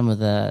looking at some of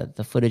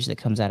the footage that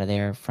comes out of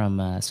there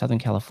from Southern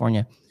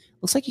California.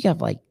 Looks like you got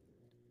like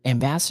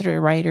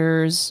ambassador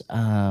riders,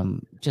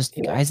 just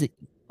Yeah, guys that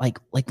like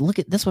look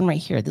at this one right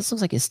here. This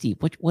looks like a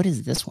steep. What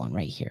is this one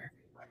right here?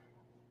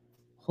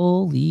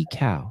 Holy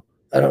cow!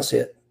 I don't see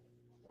it.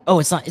 Oh,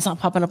 it's not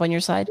popping up on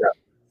your side. Yeah.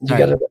 You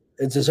got Sorry.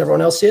 it. Does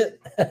everyone else see it?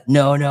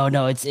 No.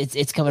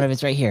 It's coming up.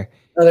 It's right here.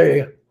 Oh, there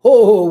you go.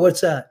 Oh,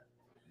 what's that?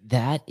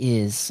 That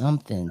is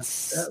something.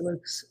 That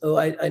looks. Oh,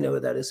 I know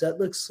what that is. That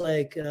looks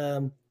like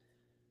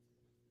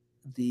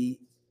the.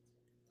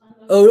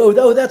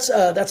 Oh, that's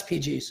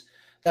PGs.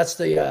 That's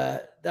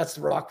the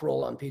rock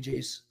roll on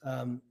PGs.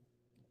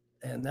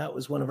 And that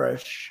was one of our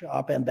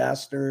shop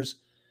ambassadors,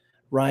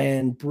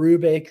 Ryan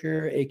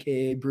Brubaker,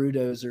 aka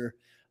Brewdozer.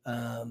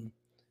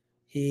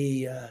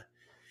 He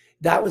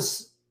that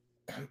was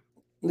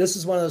this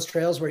is one of those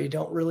trails where you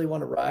don't really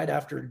want to ride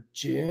after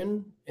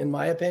June, in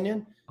my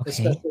opinion, Okay.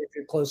 especially if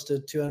you're close to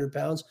 200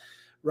 pounds.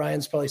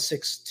 Ryan's probably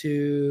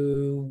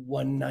 6'2",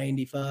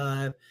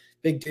 195,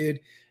 big dude.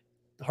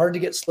 Hard to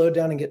get slowed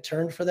down and get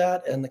turned for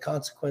that. And the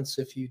consequence,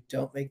 if you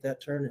don't make that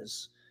turn,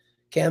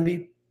 can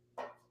be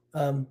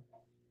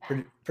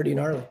pretty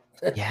gnarly.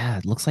 Yeah,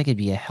 it looks like it'd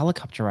be a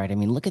helicopter ride. I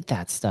mean, look at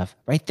that stuff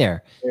right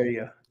there. There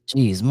you go.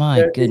 Jeez, my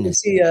There, you can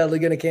goodness. see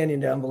Laguna Canyon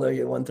down below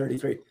you at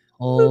 133.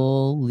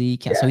 Holy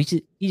cow. Yeah. So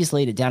he just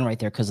laid it down right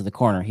there because of the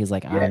corner. He's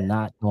like, Yeah. I'm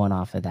not going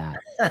off of that.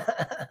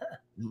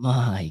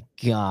 My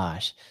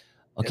gosh.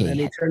 And then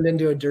Okay. he turned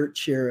into a dirt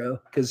churro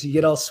because you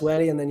get all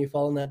sweaty and then you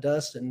fall in that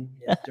dust and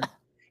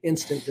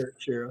instant dirt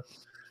churro.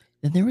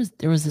 Then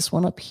there was this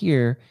one up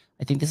here.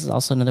 I think this is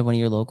also another one of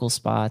your local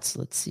spots.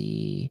 Let's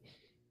see.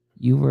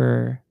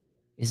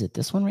 Is it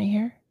this one right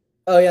here?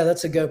 Oh yeah,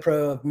 that's a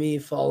GoPro of me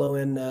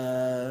following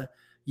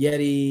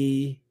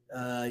Yeti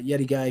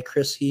guy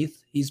Chris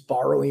Heath. He's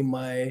borrowing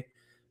my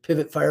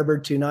Pivot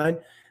Firebird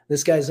 2.9.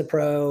 This guy's a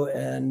pro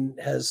and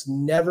has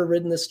never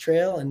ridden this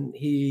trail, and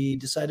he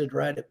decided to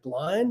ride it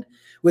blind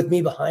with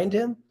me behind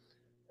him.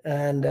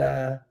 And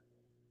I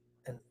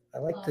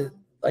like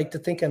to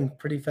think I'm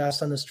pretty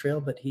fast on this trail,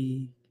 but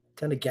he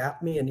kind of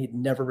gapped me, and he'd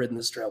never ridden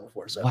this trail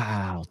before. So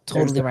wow,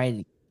 totally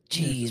riding.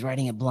 Geez,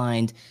 riding it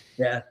blind.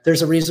 Yeah,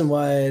 there's a reason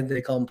why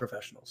they call them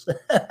professionals.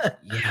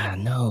 Yeah,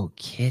 no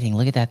kidding.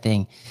 Look at that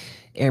thing.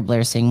 Air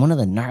Blair saying one of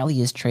the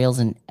gnarliest trails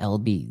in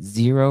LB.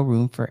 Zero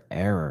room for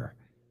error.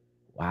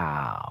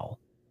 Wow.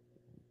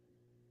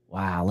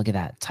 Wow, look at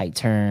that. Tight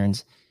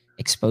turns,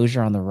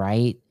 exposure on the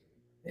right.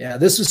 Yeah,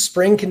 this is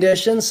spring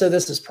conditions, so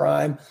this is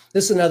prime.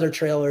 This is another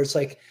trail where it's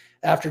like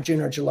after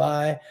June or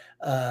July,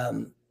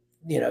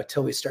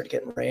 till we start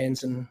getting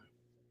rains, and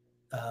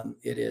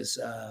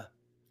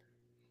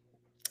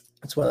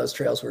it's one of those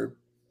trails where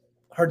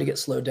hard to get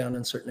slowed down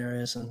in certain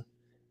areas. And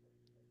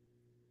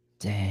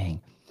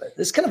dang,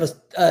 it's kind of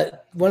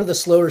one of the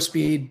slower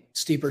speed,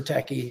 steeper,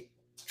 techie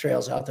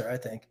trails out there, I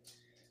think.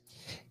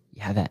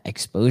 Yeah, that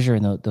exposure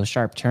and those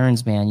sharp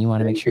turns, man. You want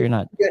to make sure you're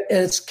not.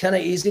 And it's kind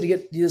of easy to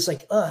get. It's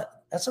like,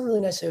 that's a really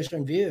nice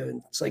ocean view,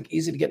 and it's like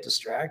easy to get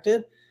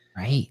distracted.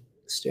 Right.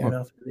 Staring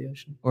off into the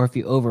ocean. Or if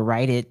you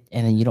override it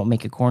and then you don't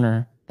make a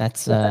corner,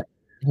 that's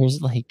there's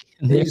like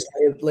you just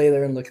lay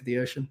there and look at the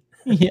ocean.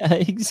 Yeah,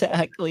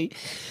 exactly.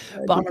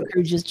 Bomber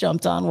Crew just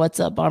jumped on.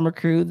 What's up, Bomber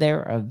Crew?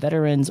 They're a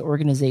veterans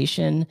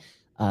organization.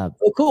 Oh,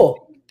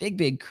 cool.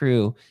 Big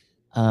crew.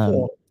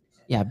 Cool.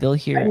 Yeah, Bill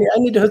here. I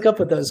need to hook up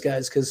with those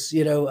guys because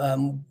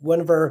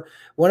one of our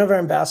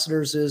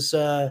ambassadors is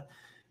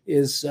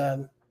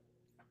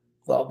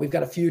well, we've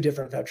got a few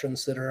different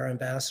veterans that are our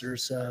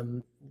ambassadors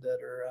that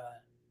are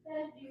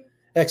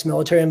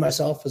ex-military, and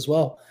myself as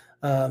well.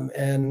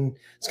 And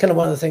it's kind of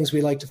one of the things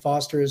we like to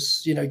foster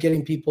is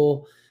getting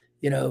people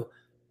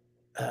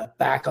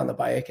back on the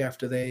bike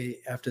after they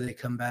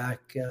come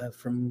back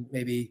from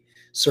maybe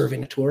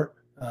serving a tour.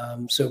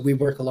 So we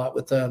work a lot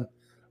with our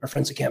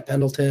friends at Camp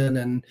Pendleton,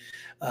 and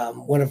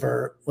one of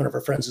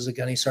our friends is a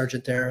gunny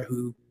sergeant there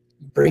who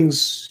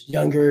brings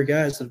younger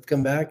guys that have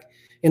come back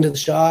into the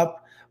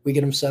shop. We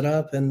get them set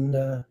up,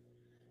 and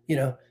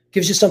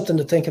gives you something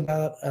to think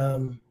about,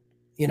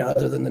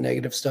 other than the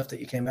negative stuff that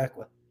you came back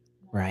with.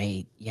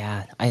 Right.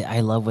 Yeah.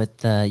 I love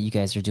what you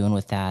guys are doing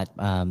with that.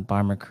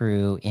 Bomber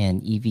Crew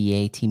and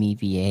EVA, Team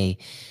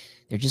EVA.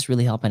 They're just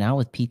really helping out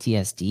with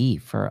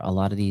PTSD for a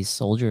lot of these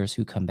soldiers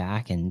who come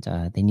back and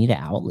they need an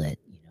outlet.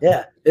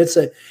 Yeah, it's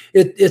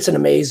an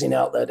amazing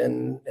outlet,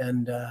 and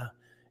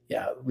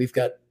yeah, we've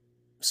got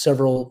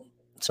several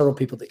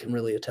people that can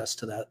really attest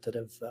to that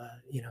have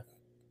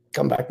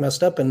come back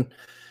messed up, and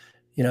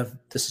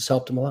this has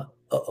helped them a lot.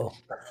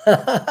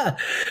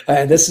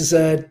 This is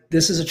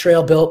a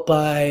trail built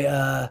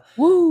by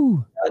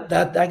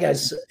that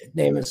guy's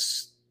name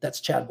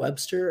that's Chad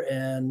Webster,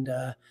 and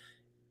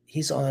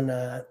he's on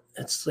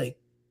it's like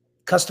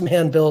custom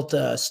hand built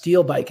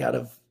steel bike out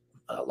of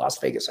Las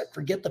Vegas. I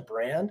forget the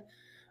brand.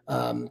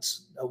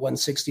 It's a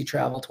 160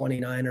 travel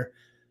 29er.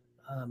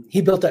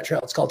 He built that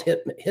trail. It's called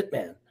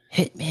Hitman.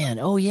 Hitman.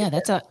 Oh yeah,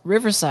 that's a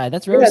Riverside.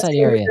 That's Yeah, it's Riverside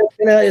in, area.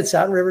 it's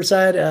out in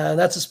Riverside.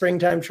 That's a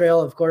springtime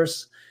trail, of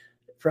course,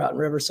 for out in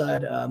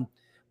Riverside.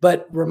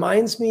 But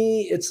reminds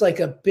me, it's like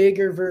a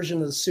bigger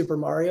version of the Super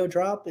Mario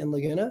drop in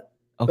Laguna,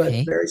 but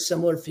Okay. very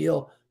similar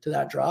feel to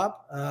that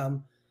drop.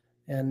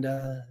 And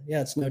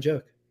yeah, it's no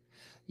joke.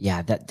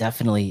 Yeah, that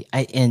definitely.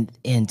 I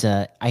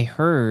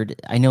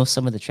heard. I know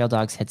some of the trail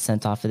dogs had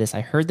sent off for this. I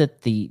heard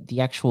that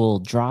the actual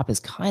drop is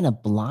kind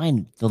of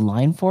blind. The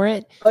line for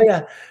it. Oh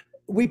yeah,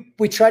 we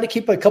try to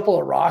keep a couple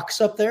of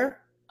rocks up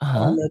there Uh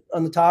huh.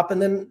 on the top,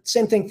 and then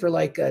same thing for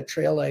like a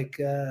trail like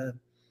if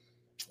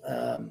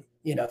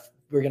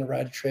we're gonna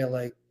ride a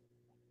trail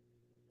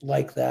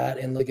like that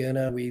in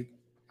Laguna, we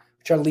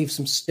try to leave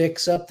some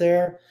sticks up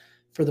there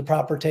for the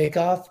proper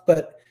takeoff.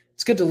 But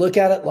it's good to look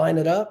at it, line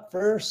it up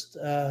first,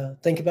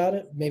 think about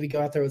it, maybe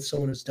go out there with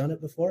someone who's done it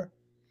before,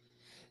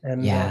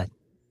 and Yeah.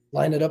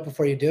 line it up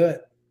before you do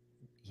it.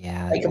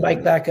 Yeah. Take a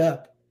bike back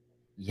up.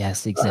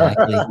 Yes.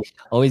 Exactly.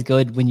 Always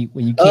good when you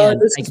Oh,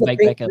 can take a bike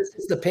back up. this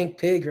is the pink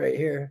pig right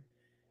here.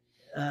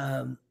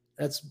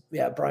 That's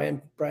yeah,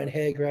 Brian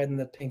Haig riding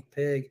the pink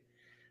pig,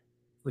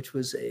 which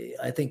was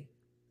I think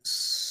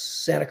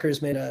Santa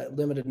Cruz made a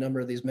limited number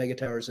of these mega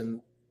towers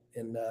in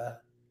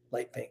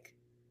light pink.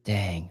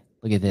 Dang.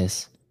 Look at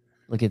this.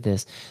 Look at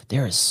this.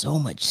 There is so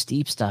much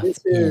steep stuff This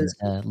in is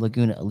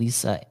Laguna yeah,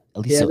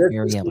 Aliso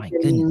area. My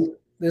goodness.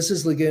 this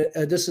is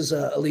Laguna, this is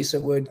Elisa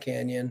Wood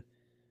Canyon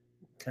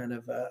kind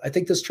of. I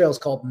think this trail is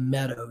called God.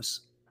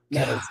 Meadows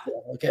Trail.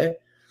 Okay,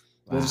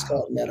 we'll just Wow.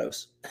 call it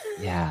Meadows.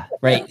 Yeah,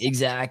 right.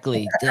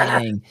 Exactly.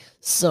 Dang.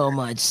 So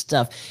much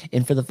stuff.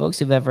 And for the folks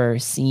who've ever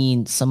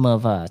seen some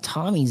of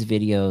Tommy's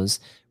videos,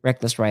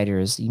 Reckless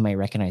Riders, you might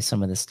recognize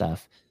some of this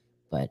stuff.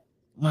 But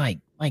my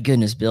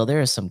goodness, Bill,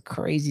 there is some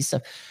crazy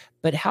stuff.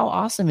 But how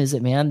awesome is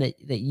it, man,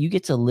 that you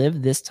get to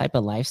live this type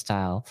of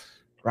lifestyle,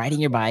 riding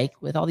your bike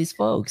with all these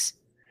folks?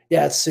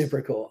 Yeah, it's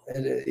super cool,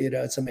 and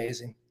it's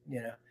amazing.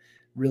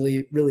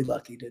 Really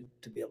lucky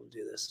to be able to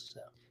do this.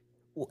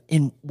 So.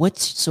 And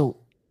what's so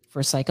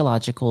for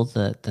Psychological,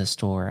 the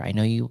store? I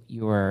know you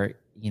are,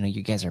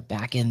 you guys are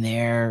back in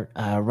there,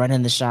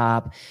 running the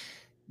shop,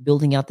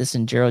 building out this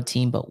enduro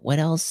team. But what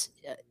else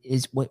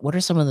what are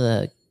some of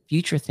the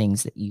future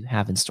things that you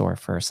have in store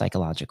for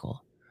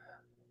Psychological?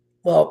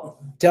 Well,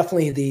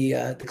 definitely the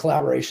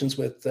collaborations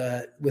with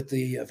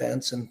the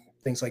events and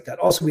things like that.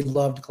 Also, we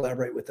love to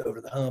collaborate with Over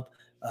the Hump.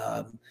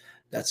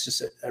 That's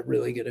just a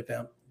really good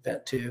event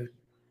too.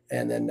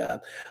 And then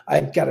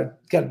I got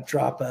to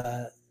drop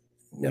a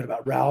note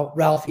about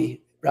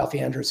Ralphie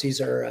Andrews. He's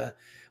our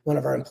one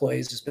of our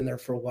employees. Has been there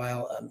for a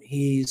while.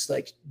 He's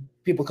like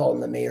people call him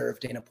the mayor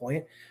of Dana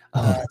Point. Oh,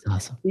 Uh, that's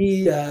awesome.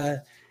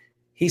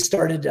 he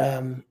started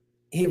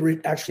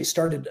actually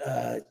started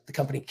the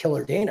company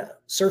Killer Dana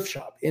Surf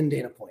Shop in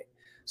Dana Point.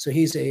 So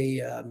he's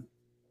a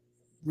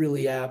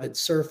really avid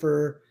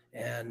surfer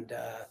and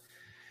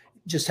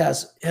just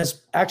has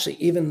actually,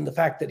 even the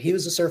fact that he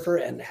was a surfer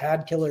and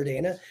had Killer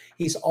Dana,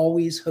 he's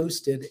always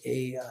hosted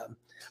a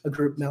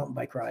group mountain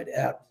bike ride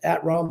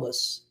at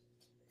Romulus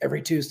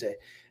every Tuesday,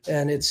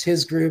 and it's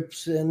his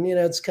groups, and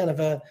it's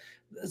the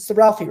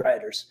Ralphie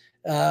Riders,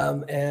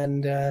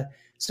 and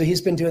so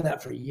he's been doing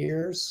that for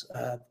years.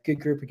 Good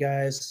group of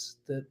guys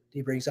that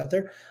he brings out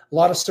there. A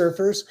lot of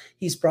surfers.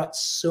 He's brought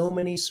so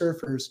many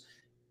surfers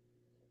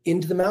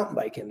into the mountain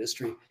bike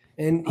industry,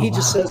 and Oh he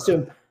just wow. says to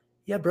him,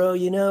 "Yeah, bro,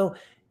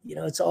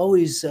 it's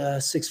always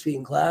 6 feet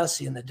and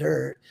glassy in the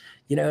dirt.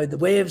 The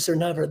waves are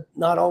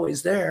not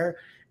always there."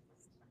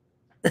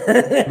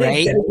 It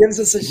Right? kind of gives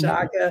us a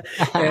shock,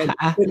 and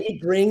when he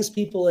brings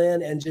people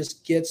in and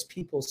just gets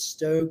people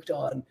stoked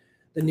on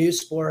the new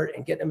sport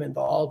and getting them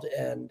involved,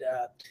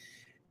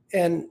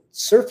 and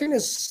surfing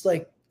is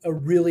like a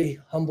really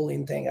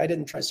humbling thing. I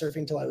didn't try surfing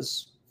until I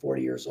was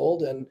 40 years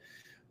old, and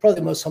probably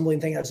the most humbling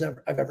thing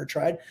I've ever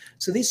tried.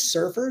 So these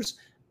surfers,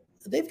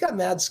 they've got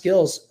mad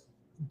skills.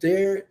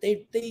 They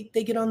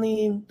get on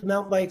the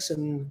mountain bikes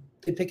and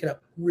they pick it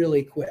up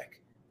really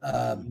quick,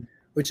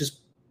 which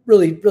is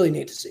really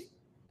neat to see.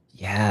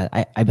 Yeah,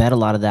 I bet a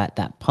lot of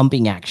that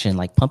pumping action,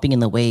 like pumping in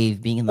the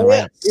wave, being in the Oh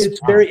yeah, right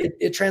spot.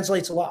 it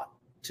translates a lot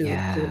to the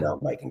Yeah.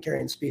 mountain bike and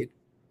carrying speed.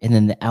 And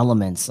then the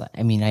elements.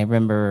 I mean, I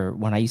remember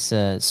when I used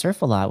to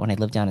surf a lot when I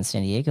lived down in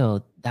San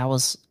Diego, that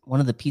was one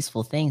of the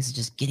peaceful things,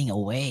 just getting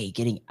away,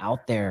 getting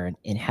out there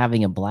and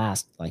having a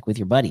blast, like with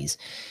your buddies,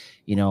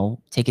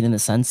 taking in the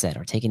sunset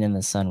or taking in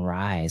the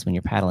sunrise when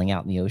you're paddling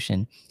out in the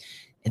ocean.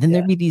 And then Yeah,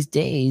 there'd be these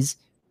days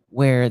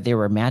where they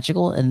were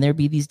magical, and there'd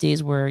be these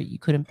days where you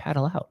couldn't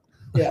paddle out.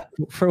 yeah,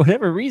 For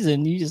whatever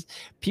reason,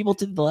 people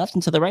to the left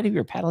and to the right of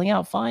you are paddling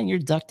out fine. You're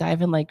duck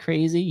diving like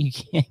crazy. You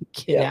can't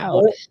get yeah.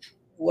 out.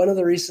 One of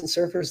the recent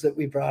surfers that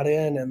we brought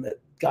in and that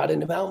got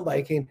into mountain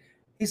biking,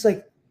 he's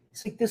like,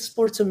 this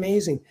sport's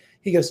amazing.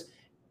 He goes,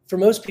 for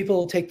most people,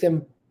 it'll take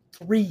them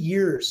 3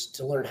 years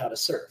to learn how to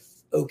surf.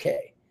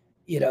 Okay,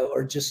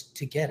 or just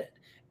to get it.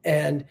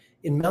 And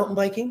in mountain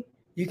biking,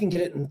 you can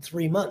get it in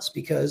 3 months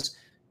because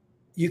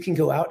you can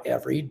go out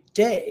every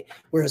day.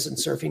 Whereas in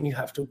surfing, you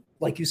have to,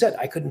 like you said,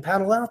 I couldn't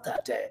paddle out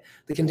that day.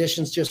 The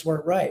conditions just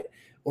weren't right.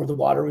 or the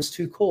water was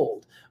too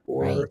cold,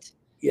 or Right.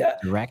 yeah.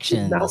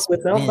 Directions,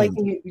 With mountain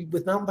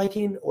wind.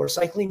 biking, or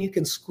cycling, you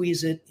can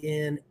squeeze it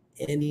in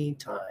any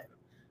time.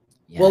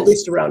 Well, at Yes.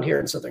 least around here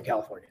in Southern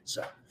California.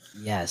 So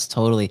Yes,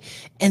 totally.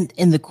 And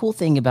the cool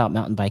thing about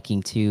mountain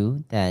biking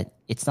too, that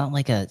it's not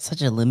like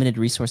such a limited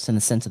resource in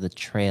the sense of the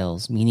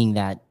trails, meaning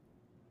that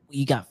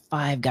you got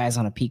 5 guys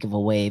on a peak of a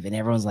wave and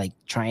everyone's like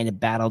trying to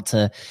battle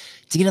to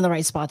get in the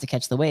right spot to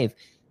catch the wave.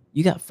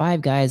 You got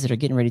 5 guys that are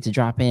getting ready to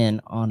drop in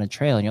on a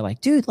trail and you're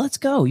like, "Dude, let's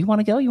go. You want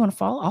to go? You want to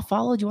follow? I'll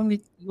follow. Do you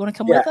want to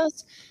come yeah, with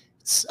us?"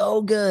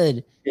 So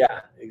good.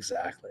 yeah,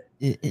 exactly.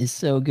 It is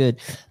so good.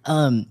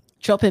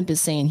 Trail Pimp is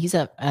saying he's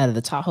up out of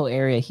the Tahoe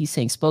area. He's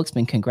saying,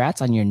 "Spokesman,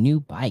 congrats on your new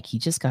bike. He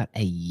just got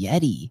a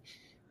Yeti,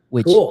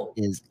 which Cool.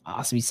 is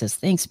awesome." He says,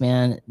 "Thanks,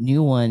 man.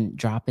 New one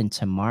dropping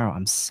tomorrow.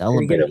 I'm Did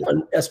you get celebrating."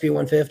 a SB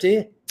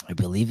 150? I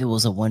believe it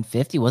was a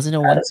 150. Wasn't it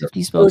a That is 150,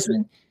 awesome.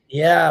 Spokesman?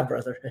 Yeah,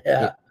 brother.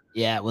 Yeah. It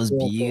Yeah, it was Cool,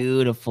 cool,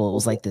 beautiful. It cool,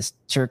 was like cool. this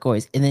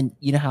turquoise. And then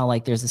you know how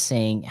like there's a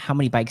saying, how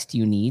many bikes do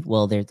you need?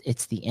 Well,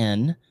 it's the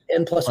N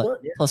N plus one.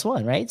 Yeah. plus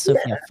one, right? So if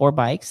you Yeah. have 4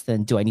 bikes,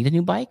 then do I need a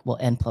new bike? Well,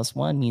 N plus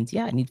 1 means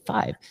yeah, I need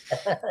 5.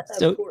 Of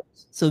So course.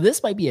 so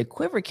this might be a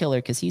quiver killer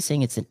because he's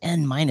saying it's an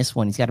N minus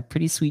 1. He's got a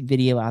pretty sweet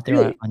video out there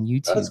Really? on Oh,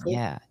 YouTube. that's cool.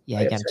 Yeah. Yeah,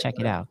 I you got got to to check check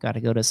that it out. out. Got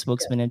to go to Yeah.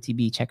 Spokesman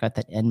MTB, check out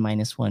that N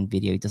minus 1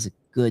 video. He does a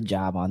good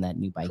job on that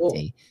new bike Cool.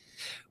 day,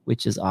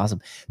 which is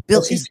awesome. Bill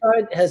is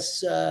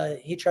Has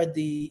he tried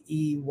the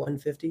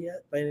E150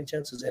 yet by any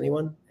chance? Has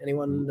anyone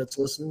that's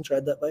listening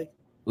tried that bike?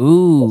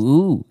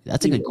 Ooh,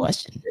 that's a good E150.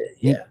 question.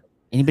 Yeah.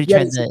 Anybody Yeah,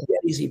 tried it's a the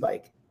dead easy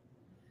bike.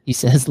 he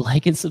says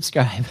like and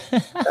subscribe.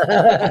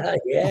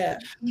 Yeah.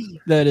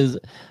 That is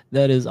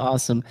that is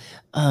awesome.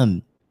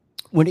 Um,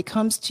 when it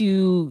comes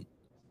to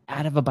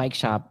out of a bike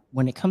shop,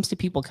 when it comes to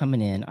people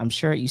coming in, I'm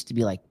sure it used to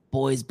be like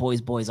boys, boys,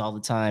 boys all the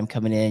time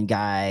coming in,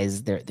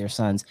 guys, their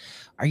sons.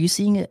 Are you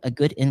seeing a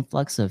good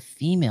influx of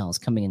females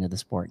coming into the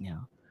sport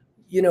now?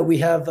 We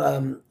have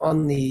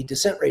on the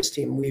descent race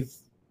team, we've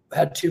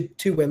had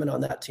two women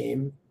on that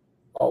team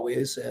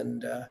always,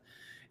 and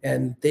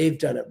they've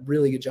done a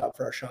really good job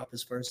for our shop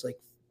as far as like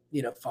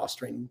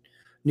fostering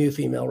new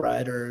female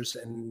riders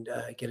and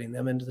getting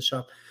them into the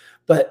shop.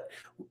 But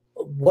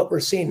what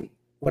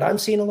I'm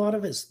seeing a lot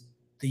of is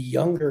the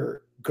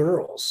younger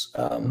girls.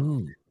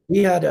 Ooh. We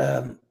had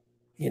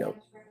you know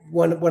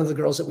one of the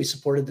girls that we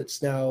supported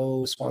that's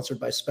now sponsored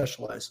by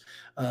Specialized,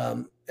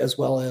 as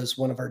well as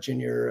one of our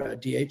junior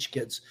DH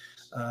kids.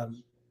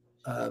 Um,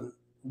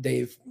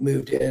 they've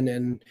moved in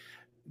and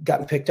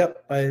gotten picked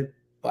up by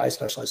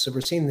Specialized. So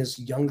we're seeing this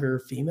younger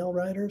female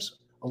riders,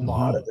 a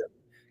lot of Mhm. them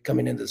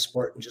coming into the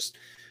sport and just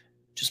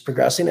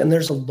progressing. And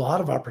there's a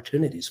lot of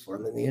opportunities for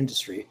them in the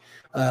industry.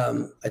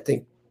 I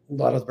think a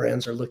lot of the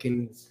brands are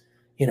looking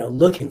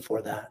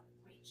for that.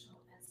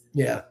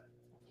 Yeah.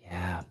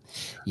 Yeah.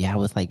 Yeah,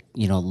 with like,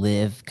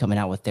 Live coming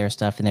out with their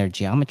stuff and their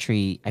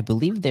geometry. I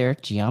believe their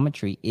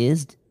geometry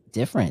is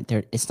different.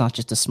 It's not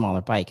just a smaller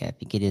bike. I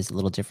think it is a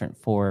little different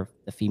for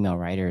the female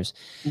riders.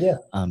 Yeah.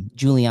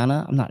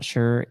 Juliana, I'm not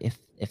sure if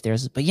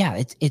there's, but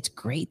yeah, it's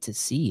great to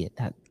see it.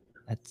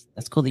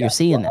 That's cool that Yeah. you're Well,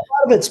 seeing that. a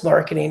lot of it's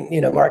marketing,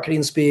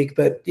 marketing speak,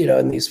 but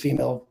in these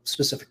female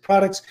specific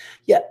products,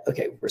 yeah,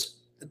 okay,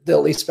 they'll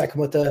at least spec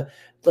them with a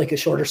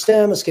shorter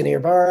stem, a skinnier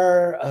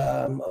bar,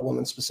 a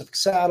woman specific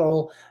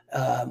saddle,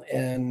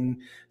 and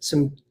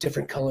some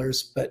different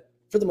colors. But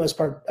for the most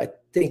part, I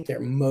think they're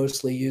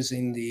mostly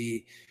using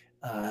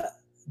uh,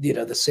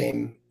 the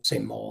same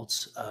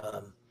molds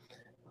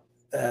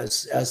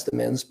as the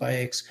men's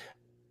bikes,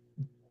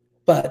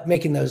 but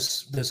making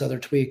those other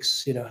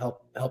tweaks,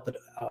 help it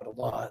out a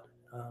lot.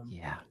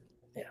 Yeah.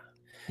 Yeah.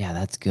 Yeah,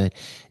 that's good.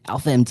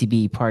 Alpha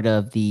MTB, part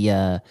of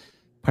the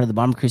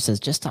bomber crew, says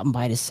just stopping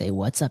by to say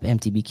what's up,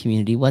 MTB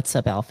community. What's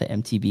up, Alpha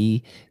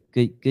MTB?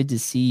 Good to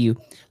see you.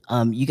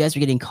 You guys are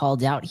getting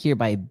called out here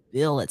by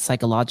Bill at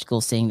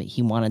Cycleogical, saying that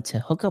he wanted to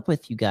hook up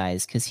with you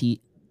guys because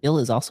Bill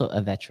is also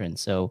a veteran,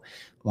 so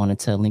wanted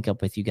to link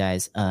up with you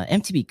guys.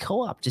 MTB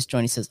Co-op just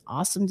joined. He says,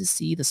 awesome to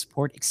see the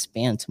sport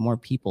expand to more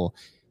people.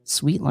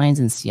 Sweet Lines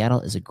in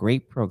Seattle is a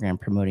great program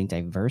promoting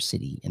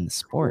diversity in the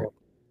sport. Cool.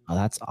 Oh,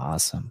 that's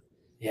awesome.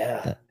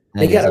 Yeah. That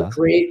They got is a awesome.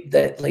 great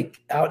that like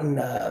out in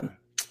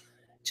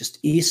just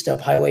east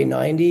of Highway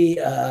 90,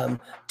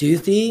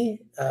 Duthie,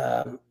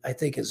 I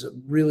think is a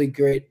really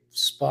great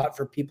spot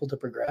for people to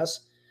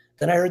progress.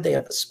 Then I heard they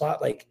have a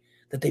spot like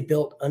that they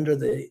built under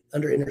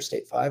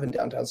Interstate 5 in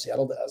downtown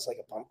Seattle that has like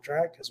a pump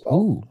track as well,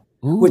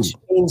 Ooh, ooh. which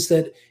means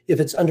that if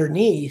it's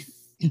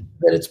underneath,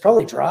 that it's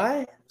probably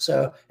dry.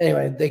 So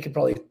anyway, they could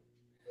probably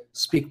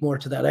speak more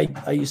to that.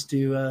 I used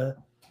to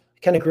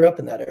kind of grew up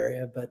in that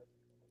area, but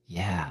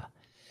Yeah.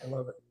 I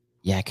love it.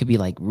 Yeah, it could be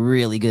like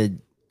really good,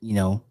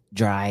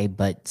 dry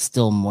but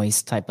still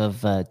moist type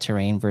of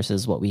terrain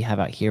versus what we have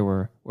out here.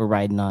 We're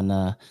riding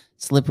on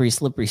slippery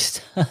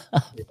stuff.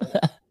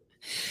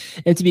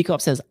 MTB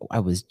Co-op says, I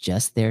was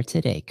just there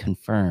today.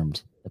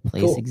 Confirmed. The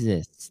place Cool.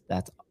 exists.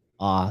 That's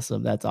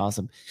awesome. That's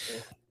awesome.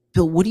 Cool.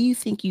 Bill, what do you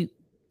think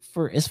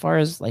for as far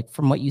as like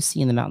from what you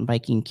see in the mountain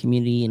biking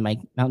community and my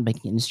mountain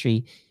biking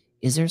industry,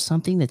 is there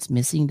something that's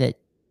missing that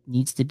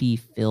needs to be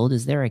filled?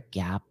 Is there a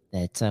gap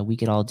that we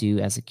could all do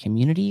as a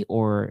community,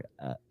 or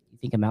you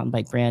think a mountain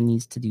bike brand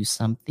needs to do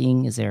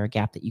something? Is there a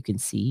gap that you can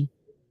see?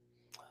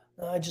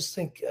 I just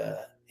think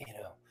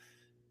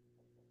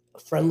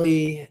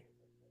friendly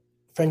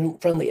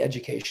friendly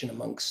education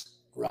amongst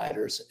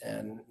riders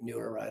and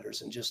newer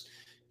riders, and just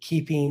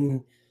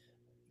keeping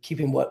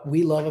what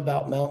we love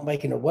about mountain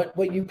biking, or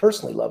what you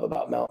personally love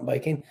about mountain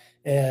biking,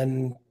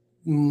 and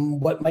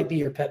what might be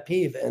your pet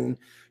peeve, and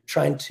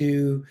trying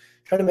to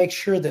make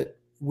sure that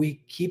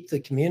we keep the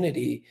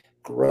community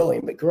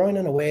growing, but growing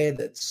in a way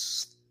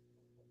that's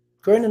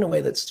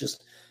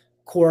just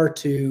core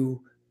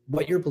to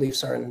what your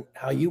beliefs are and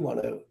how you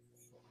want to,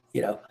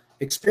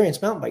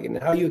 experience mountain biking,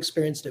 and how you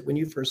experienced it when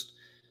you first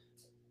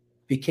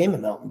became a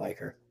mountain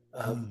biker.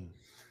 Mm.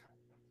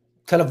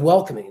 Kind of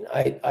welcoming.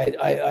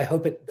 I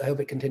hope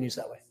it continues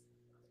that way.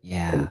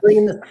 And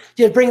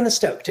Yeah. bringing the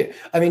stoke too.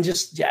 I mean,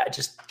 just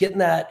getting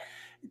that,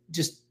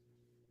 just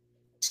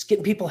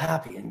getting people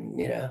happy, and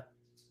Yeah.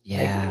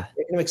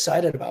 making them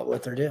excited about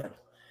what they're doing.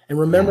 And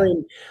Yeah.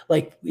 remembering,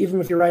 like, even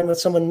if you're riding with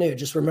someone new,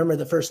 just remember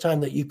the first time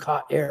that you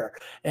caught air,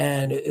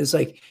 and it's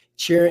like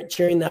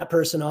cheering that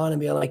person on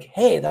and being like,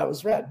 "Hey, that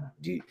was rad.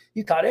 You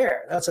caught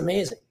air. That's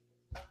amazing."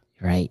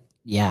 Right.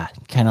 Yeah.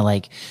 Kind of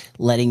like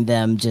letting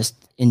them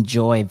just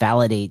enjoy,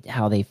 validate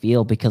how they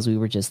feel, because we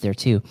were just there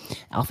too.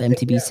 Alpha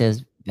MTB Yeah,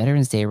 says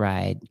Veterans Day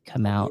ride. I'll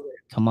be there.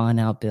 Come on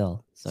out,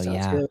 Bill. So Sounds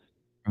yeah, good.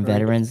 from All right.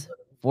 veterans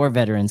for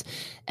veterans.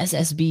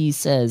 SSB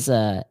says,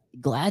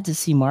 glad to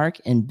see Mark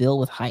and Bill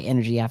with high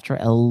energy after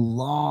a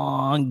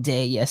long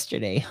day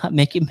yesterday.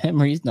 Making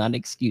memories, not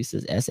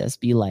excuses.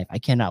 SSB life. I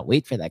cannot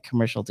wait for that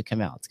commercial to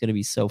come out. It's going to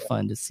be so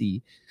fun to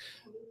see.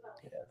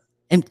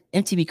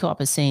 MTB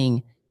Co-op is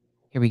saying,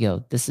 here we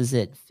go. This is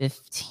it.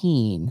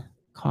 15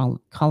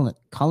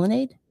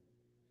 Colonnade.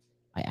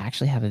 I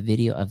actually have a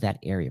video of that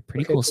area.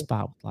 Pretty Okay, cool cool.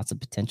 spot with lots of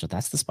potential.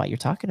 That's the spot you're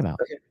talking about.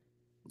 Okay.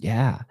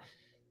 Yeah,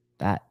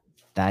 that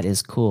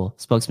is cool.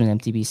 Spokesman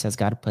MTB says,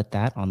 got to put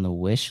that on the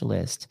wish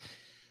list.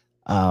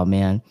 Oh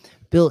man,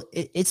 Bill,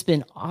 it's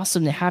been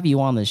awesome to have you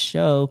on the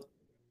show.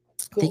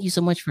 Cool. Thank you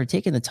so much for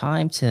taking the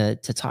time to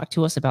talk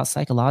to us about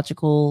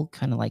Cycleogical,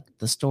 kind of like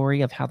the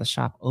story of how the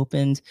shop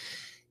opened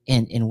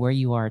and where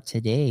you are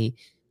today.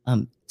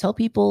 Tell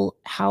people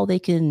how they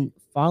can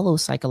follow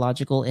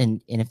Cycleogical,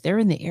 and if they're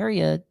in the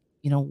area,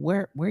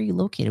 where are you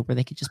located, where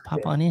they could just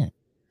pop on in.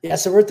 Yeah,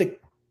 so we're at the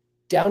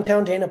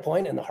downtown Dana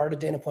Point, in the heart of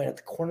Dana Point, at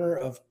the corner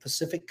of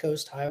Pacific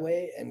Coast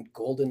Highway and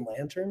Golden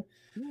Lantern.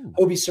 Ooh.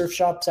 Hobie Surf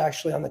Shop's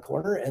actually on the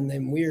corner, and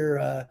then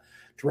we're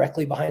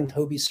directly behind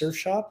Hobie Surf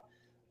Shop,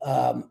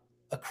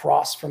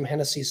 across from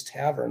Hennessy's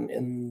Tavern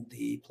in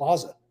the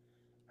plaza.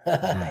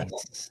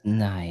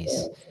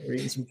 Nice. We're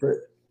eating some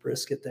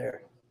brisket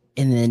there.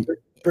 And then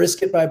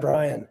Brisket by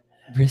Brian.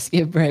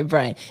 brisket,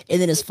 Brian.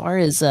 And then as far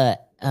as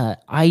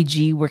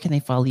IG, where can they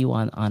follow you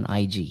on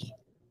IG?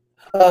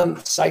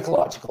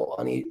 Cycleogical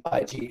on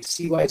IG.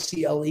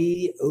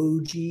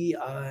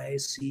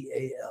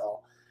 CYCLEOGICAL.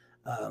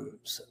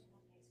 So,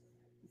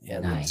 yeah,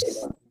 nice.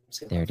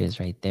 There it is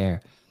right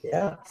there.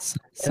 Yeah.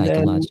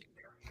 Cycleogical.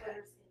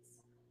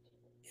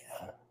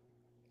 Yeah.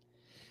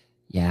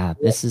 Yeah,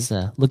 this is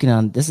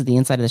this is the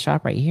inside of the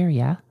shop right here.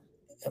 Yeah.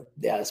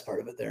 Yeah, that's part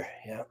of it there.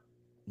 Yeah.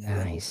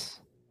 Nice.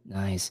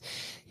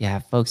 Yeah,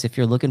 folks, if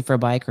you're looking for a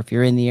bike, or if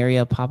you're in the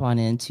area, pop on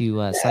into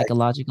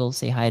Cycleogical.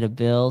 Say hi to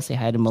Bill. Say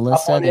hi to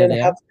Melissa. They're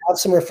there. Have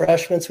some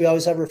refreshments. We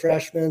always have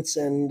refreshments,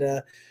 and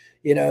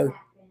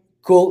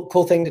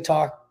cool things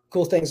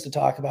to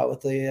talk about with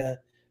the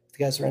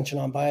guys wrenching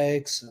on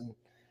bikes, and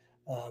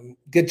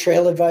good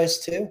trail advice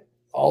too.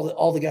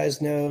 All the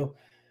guys know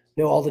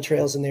all the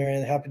trails in the area,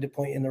 and happy to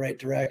point you in the right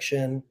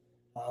direction.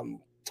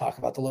 Talk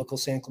about the local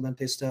San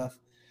Clemente stuff.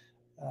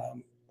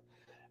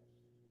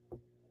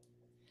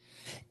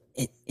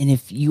 And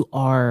if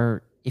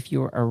you're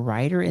a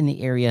rider in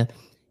the area,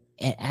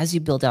 and as you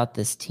build out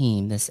this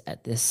team, this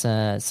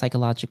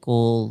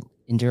Cycleogical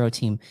enduro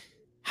team,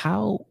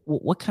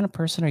 what kind of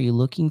person are you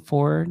looking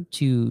for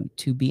to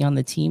be on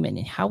the team, and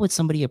how would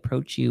somebody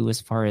approach you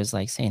as far as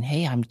like saying,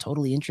 hey, I'm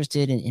totally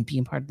interested in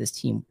being part of this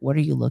team? What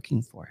are you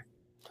looking for?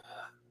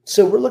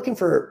 So we're looking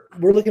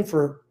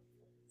for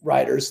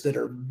riders that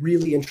are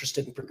really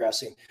interested in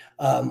progressing.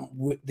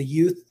 The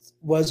youth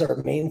was our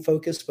main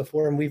focus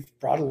before, and we've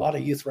brought a lot of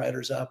youth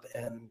riders up,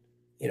 and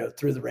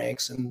through the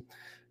ranks, and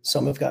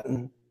some have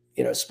gotten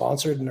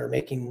sponsored and are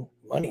making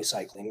money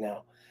cycling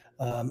now.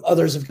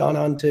 Others have gone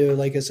on to,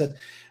 like I said,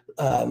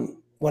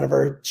 one of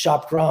our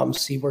shop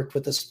Groms, he worked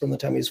with us from the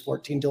time he was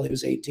 14 till he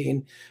was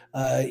 18.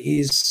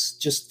 He's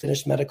just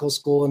finished medical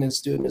school and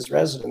is doing his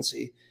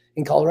residency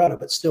in Colorado,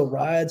 but still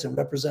rides and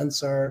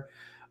represents our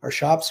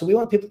shop. So we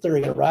want people that are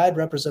going to ride,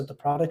 represent the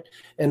product,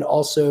 and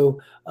also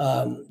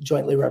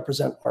jointly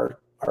represent our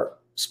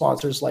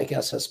sponsors like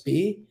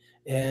SSB,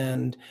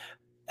 and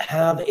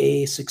have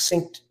a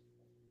succinct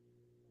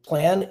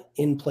plan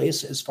in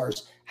place as far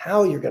as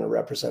how you're going to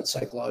represent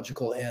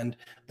Cycleogical and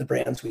the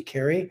brands we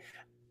carry.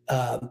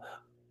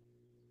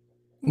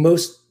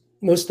 Most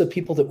of the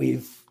people that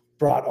we've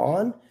brought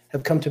on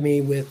have come to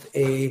me with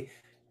a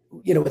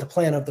with a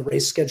plan of the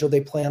race schedule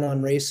they plan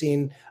on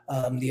racing,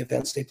 the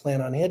events they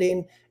plan on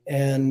hitting,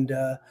 and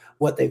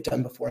what they've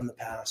done before in the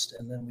past.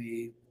 And then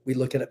we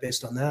look at it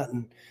based on that,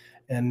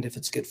 and if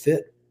it's a good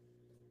fit,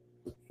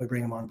 we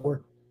bring them on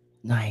board.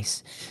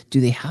 Nice. Do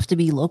they have to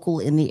be local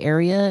in the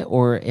area,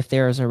 or if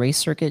there's a race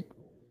circuit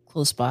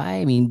close by?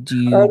 I mean, do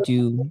you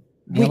do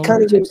We mail kind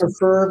order of would types?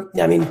 prefer,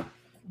 I mean,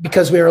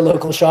 because we are a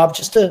local shop,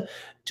 just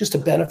to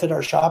benefit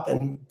our shop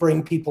and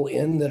bring people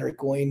in that are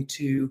going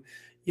to,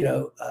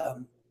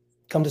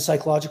 come to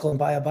Cycleogical and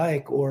buy a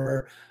bike,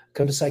 or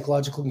come to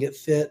Cycleogical and get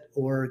fit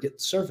or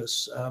get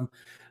service.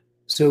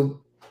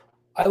 So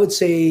I would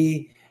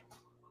say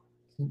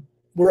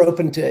we're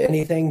open to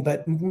anything,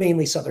 but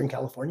mainly Southern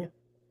California.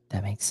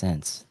 That makes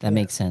sense. That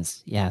makes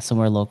sense. Yeah,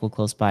 somewhere local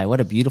close by.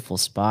 What a beautiful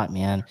spot,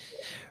 man.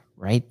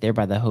 Right there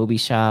by the Hobie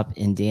shop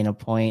in Dana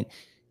Point.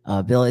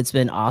 Bill, it's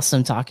been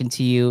awesome talking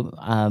to you.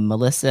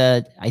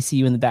 Melissa, I see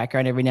you in the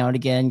background every now and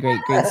again.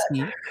 Great to see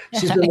you.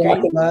 She's been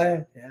walking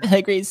by.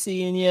 Yeah. Great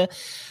seeing you.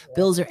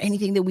 Bill, is there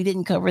anything that we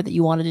didn't cover that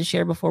you wanted to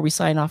share before we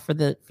sign off for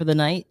the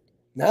night?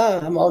 No,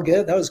 I'm all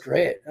good. That was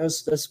great.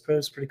 That's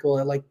pretty cool.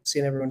 I like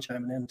seeing everyone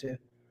chiming in too.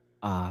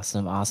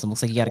 Awesome.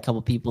 Looks like you got a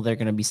couple people that are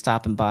going to be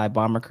stopping by.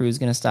 Bomber Crew is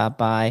going to stop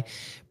by.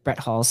 Brett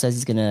Hall says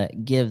he's going to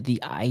give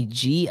the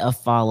IG a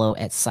follow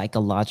at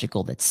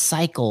Cycleogical. That's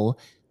cycle,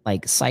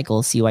 like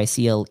cycle,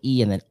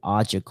 CYCLE, and then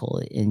ogical.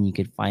 And you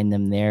could find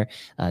them there.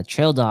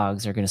 Trail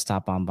Dogs are going to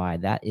stop on by.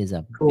 That is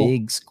a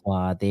big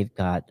squad. They've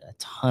got a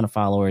ton of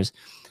followers.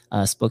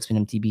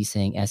 Spokesman MTB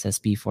saying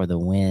SSB for the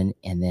win.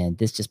 And then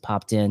this just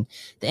popped in.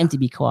 The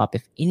MTB Co-op,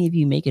 if any of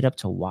you make it up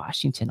to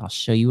Washington, I'll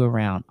show you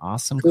around.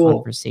 Awesome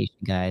conversation,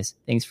 guys.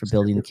 Thanks for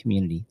building the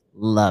community.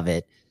 Love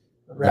it.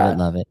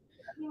 Love it.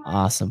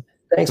 Awesome.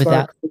 Thanks,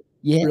 Mark.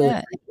 Yeah. Really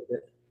appreciate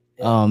it.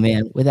 Yeah. Oh,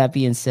 man. With that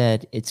being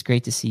said, it's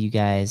great to see you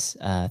guys.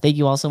 Thank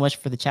you all so much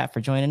for the chat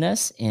for joining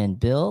us. And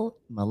Bill,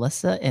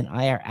 Melissa, and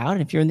I are out.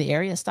 And if you're in the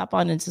area, stop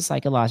on into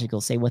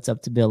Cycleogical. Say what's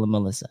up to Bill and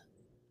Melissa.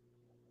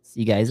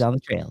 See you guys on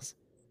the trails.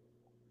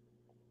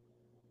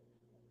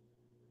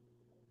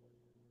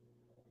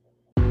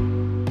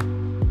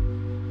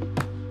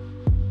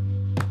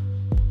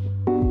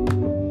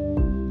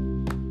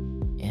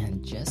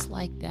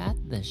 Like that,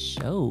 the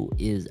show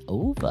is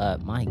over.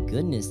 My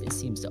goodness, it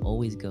seems to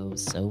always go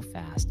so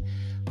fast.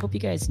 Hope you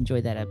guys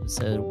enjoyed that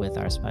episode with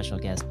our special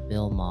guest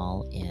Bill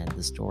Mall and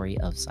the story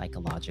of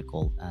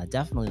Cycleogical.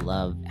 Definitely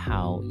love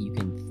how you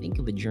can think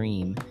of a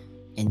dream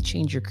and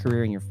change your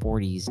career in your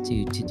 40s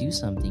to do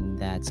something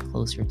that's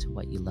closer to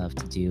what you love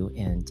to do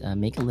and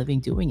make a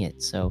living doing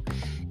it. So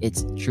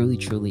it's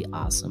truly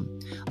awesome.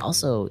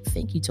 Also,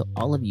 thank you to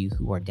all of you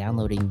who are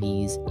downloading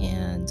these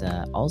and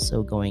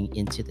also going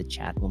into the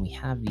chat when we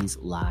have these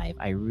live.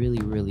 I really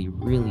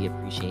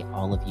appreciate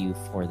all of you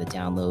for the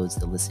downloads,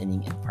 the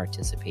listening, and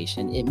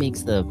participation. It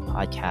makes the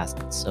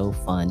podcast so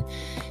fun.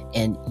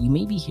 And you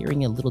may be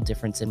hearing a little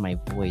difference in my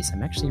voice.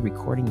 I'm actually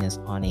recording this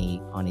on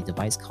a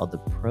device called the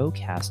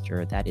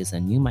Procaster. That is a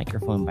new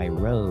microphone by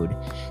Rode,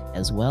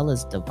 as well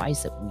as a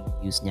device that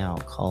we use now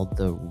called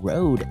the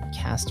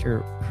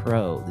Rodecaster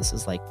Pro. This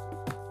is like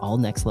all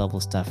next level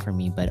stuff for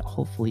me, but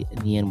hopefully in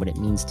the end, what it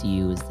means to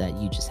you is that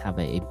you just have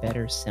a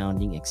better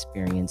sounding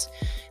experience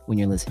when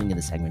you're listening to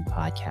the Segment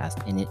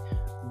Podcast. And it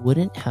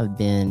wouldn't have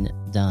been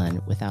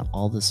done without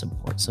all the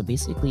support. So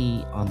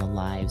basically on the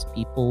lives,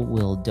 people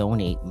will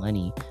donate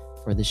money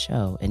for the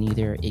show, and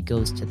either it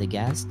goes to the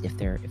guest if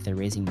they're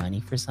raising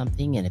money for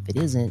something, and if it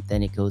isn't,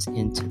 then it goes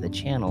into the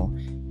channel,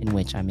 in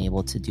which I'm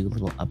able to do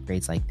little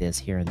upgrades like this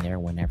here and there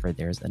whenever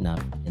there's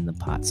enough in the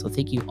pot. So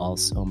thank you all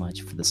so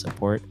much for the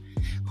support.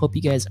 Hope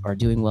you guys are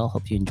doing well.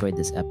 Hope you enjoyed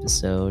this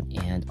episode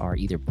and are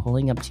either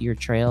pulling up to your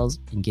trails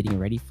and getting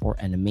ready for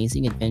an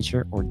amazing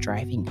adventure, or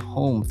driving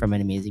home from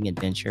an amazing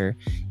adventure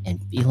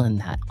and feeling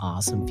that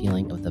awesome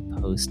feeling of the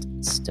post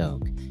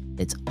stoke.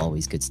 It's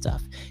always good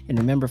stuff. And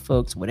remember,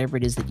 folks, whatever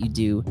it is that you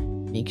do,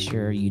 make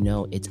sure you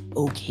know it's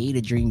okay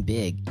to dream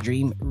big,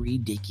 dream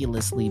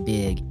ridiculously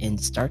big, and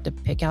start to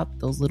pick out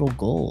those little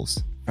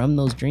goals from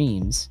those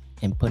dreams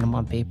and put them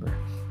on paper.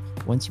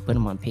 Once you put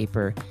them on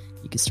paper,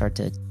 you can start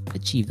to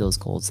achieve those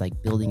goals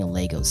like building a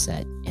Lego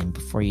set. And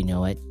before you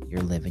know it,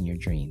 you're living your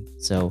dream.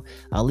 So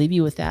I'll leave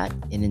you with that.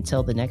 And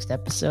until the next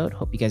episode,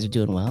 hope you guys are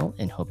doing well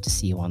and hope to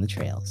see you on the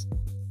trails.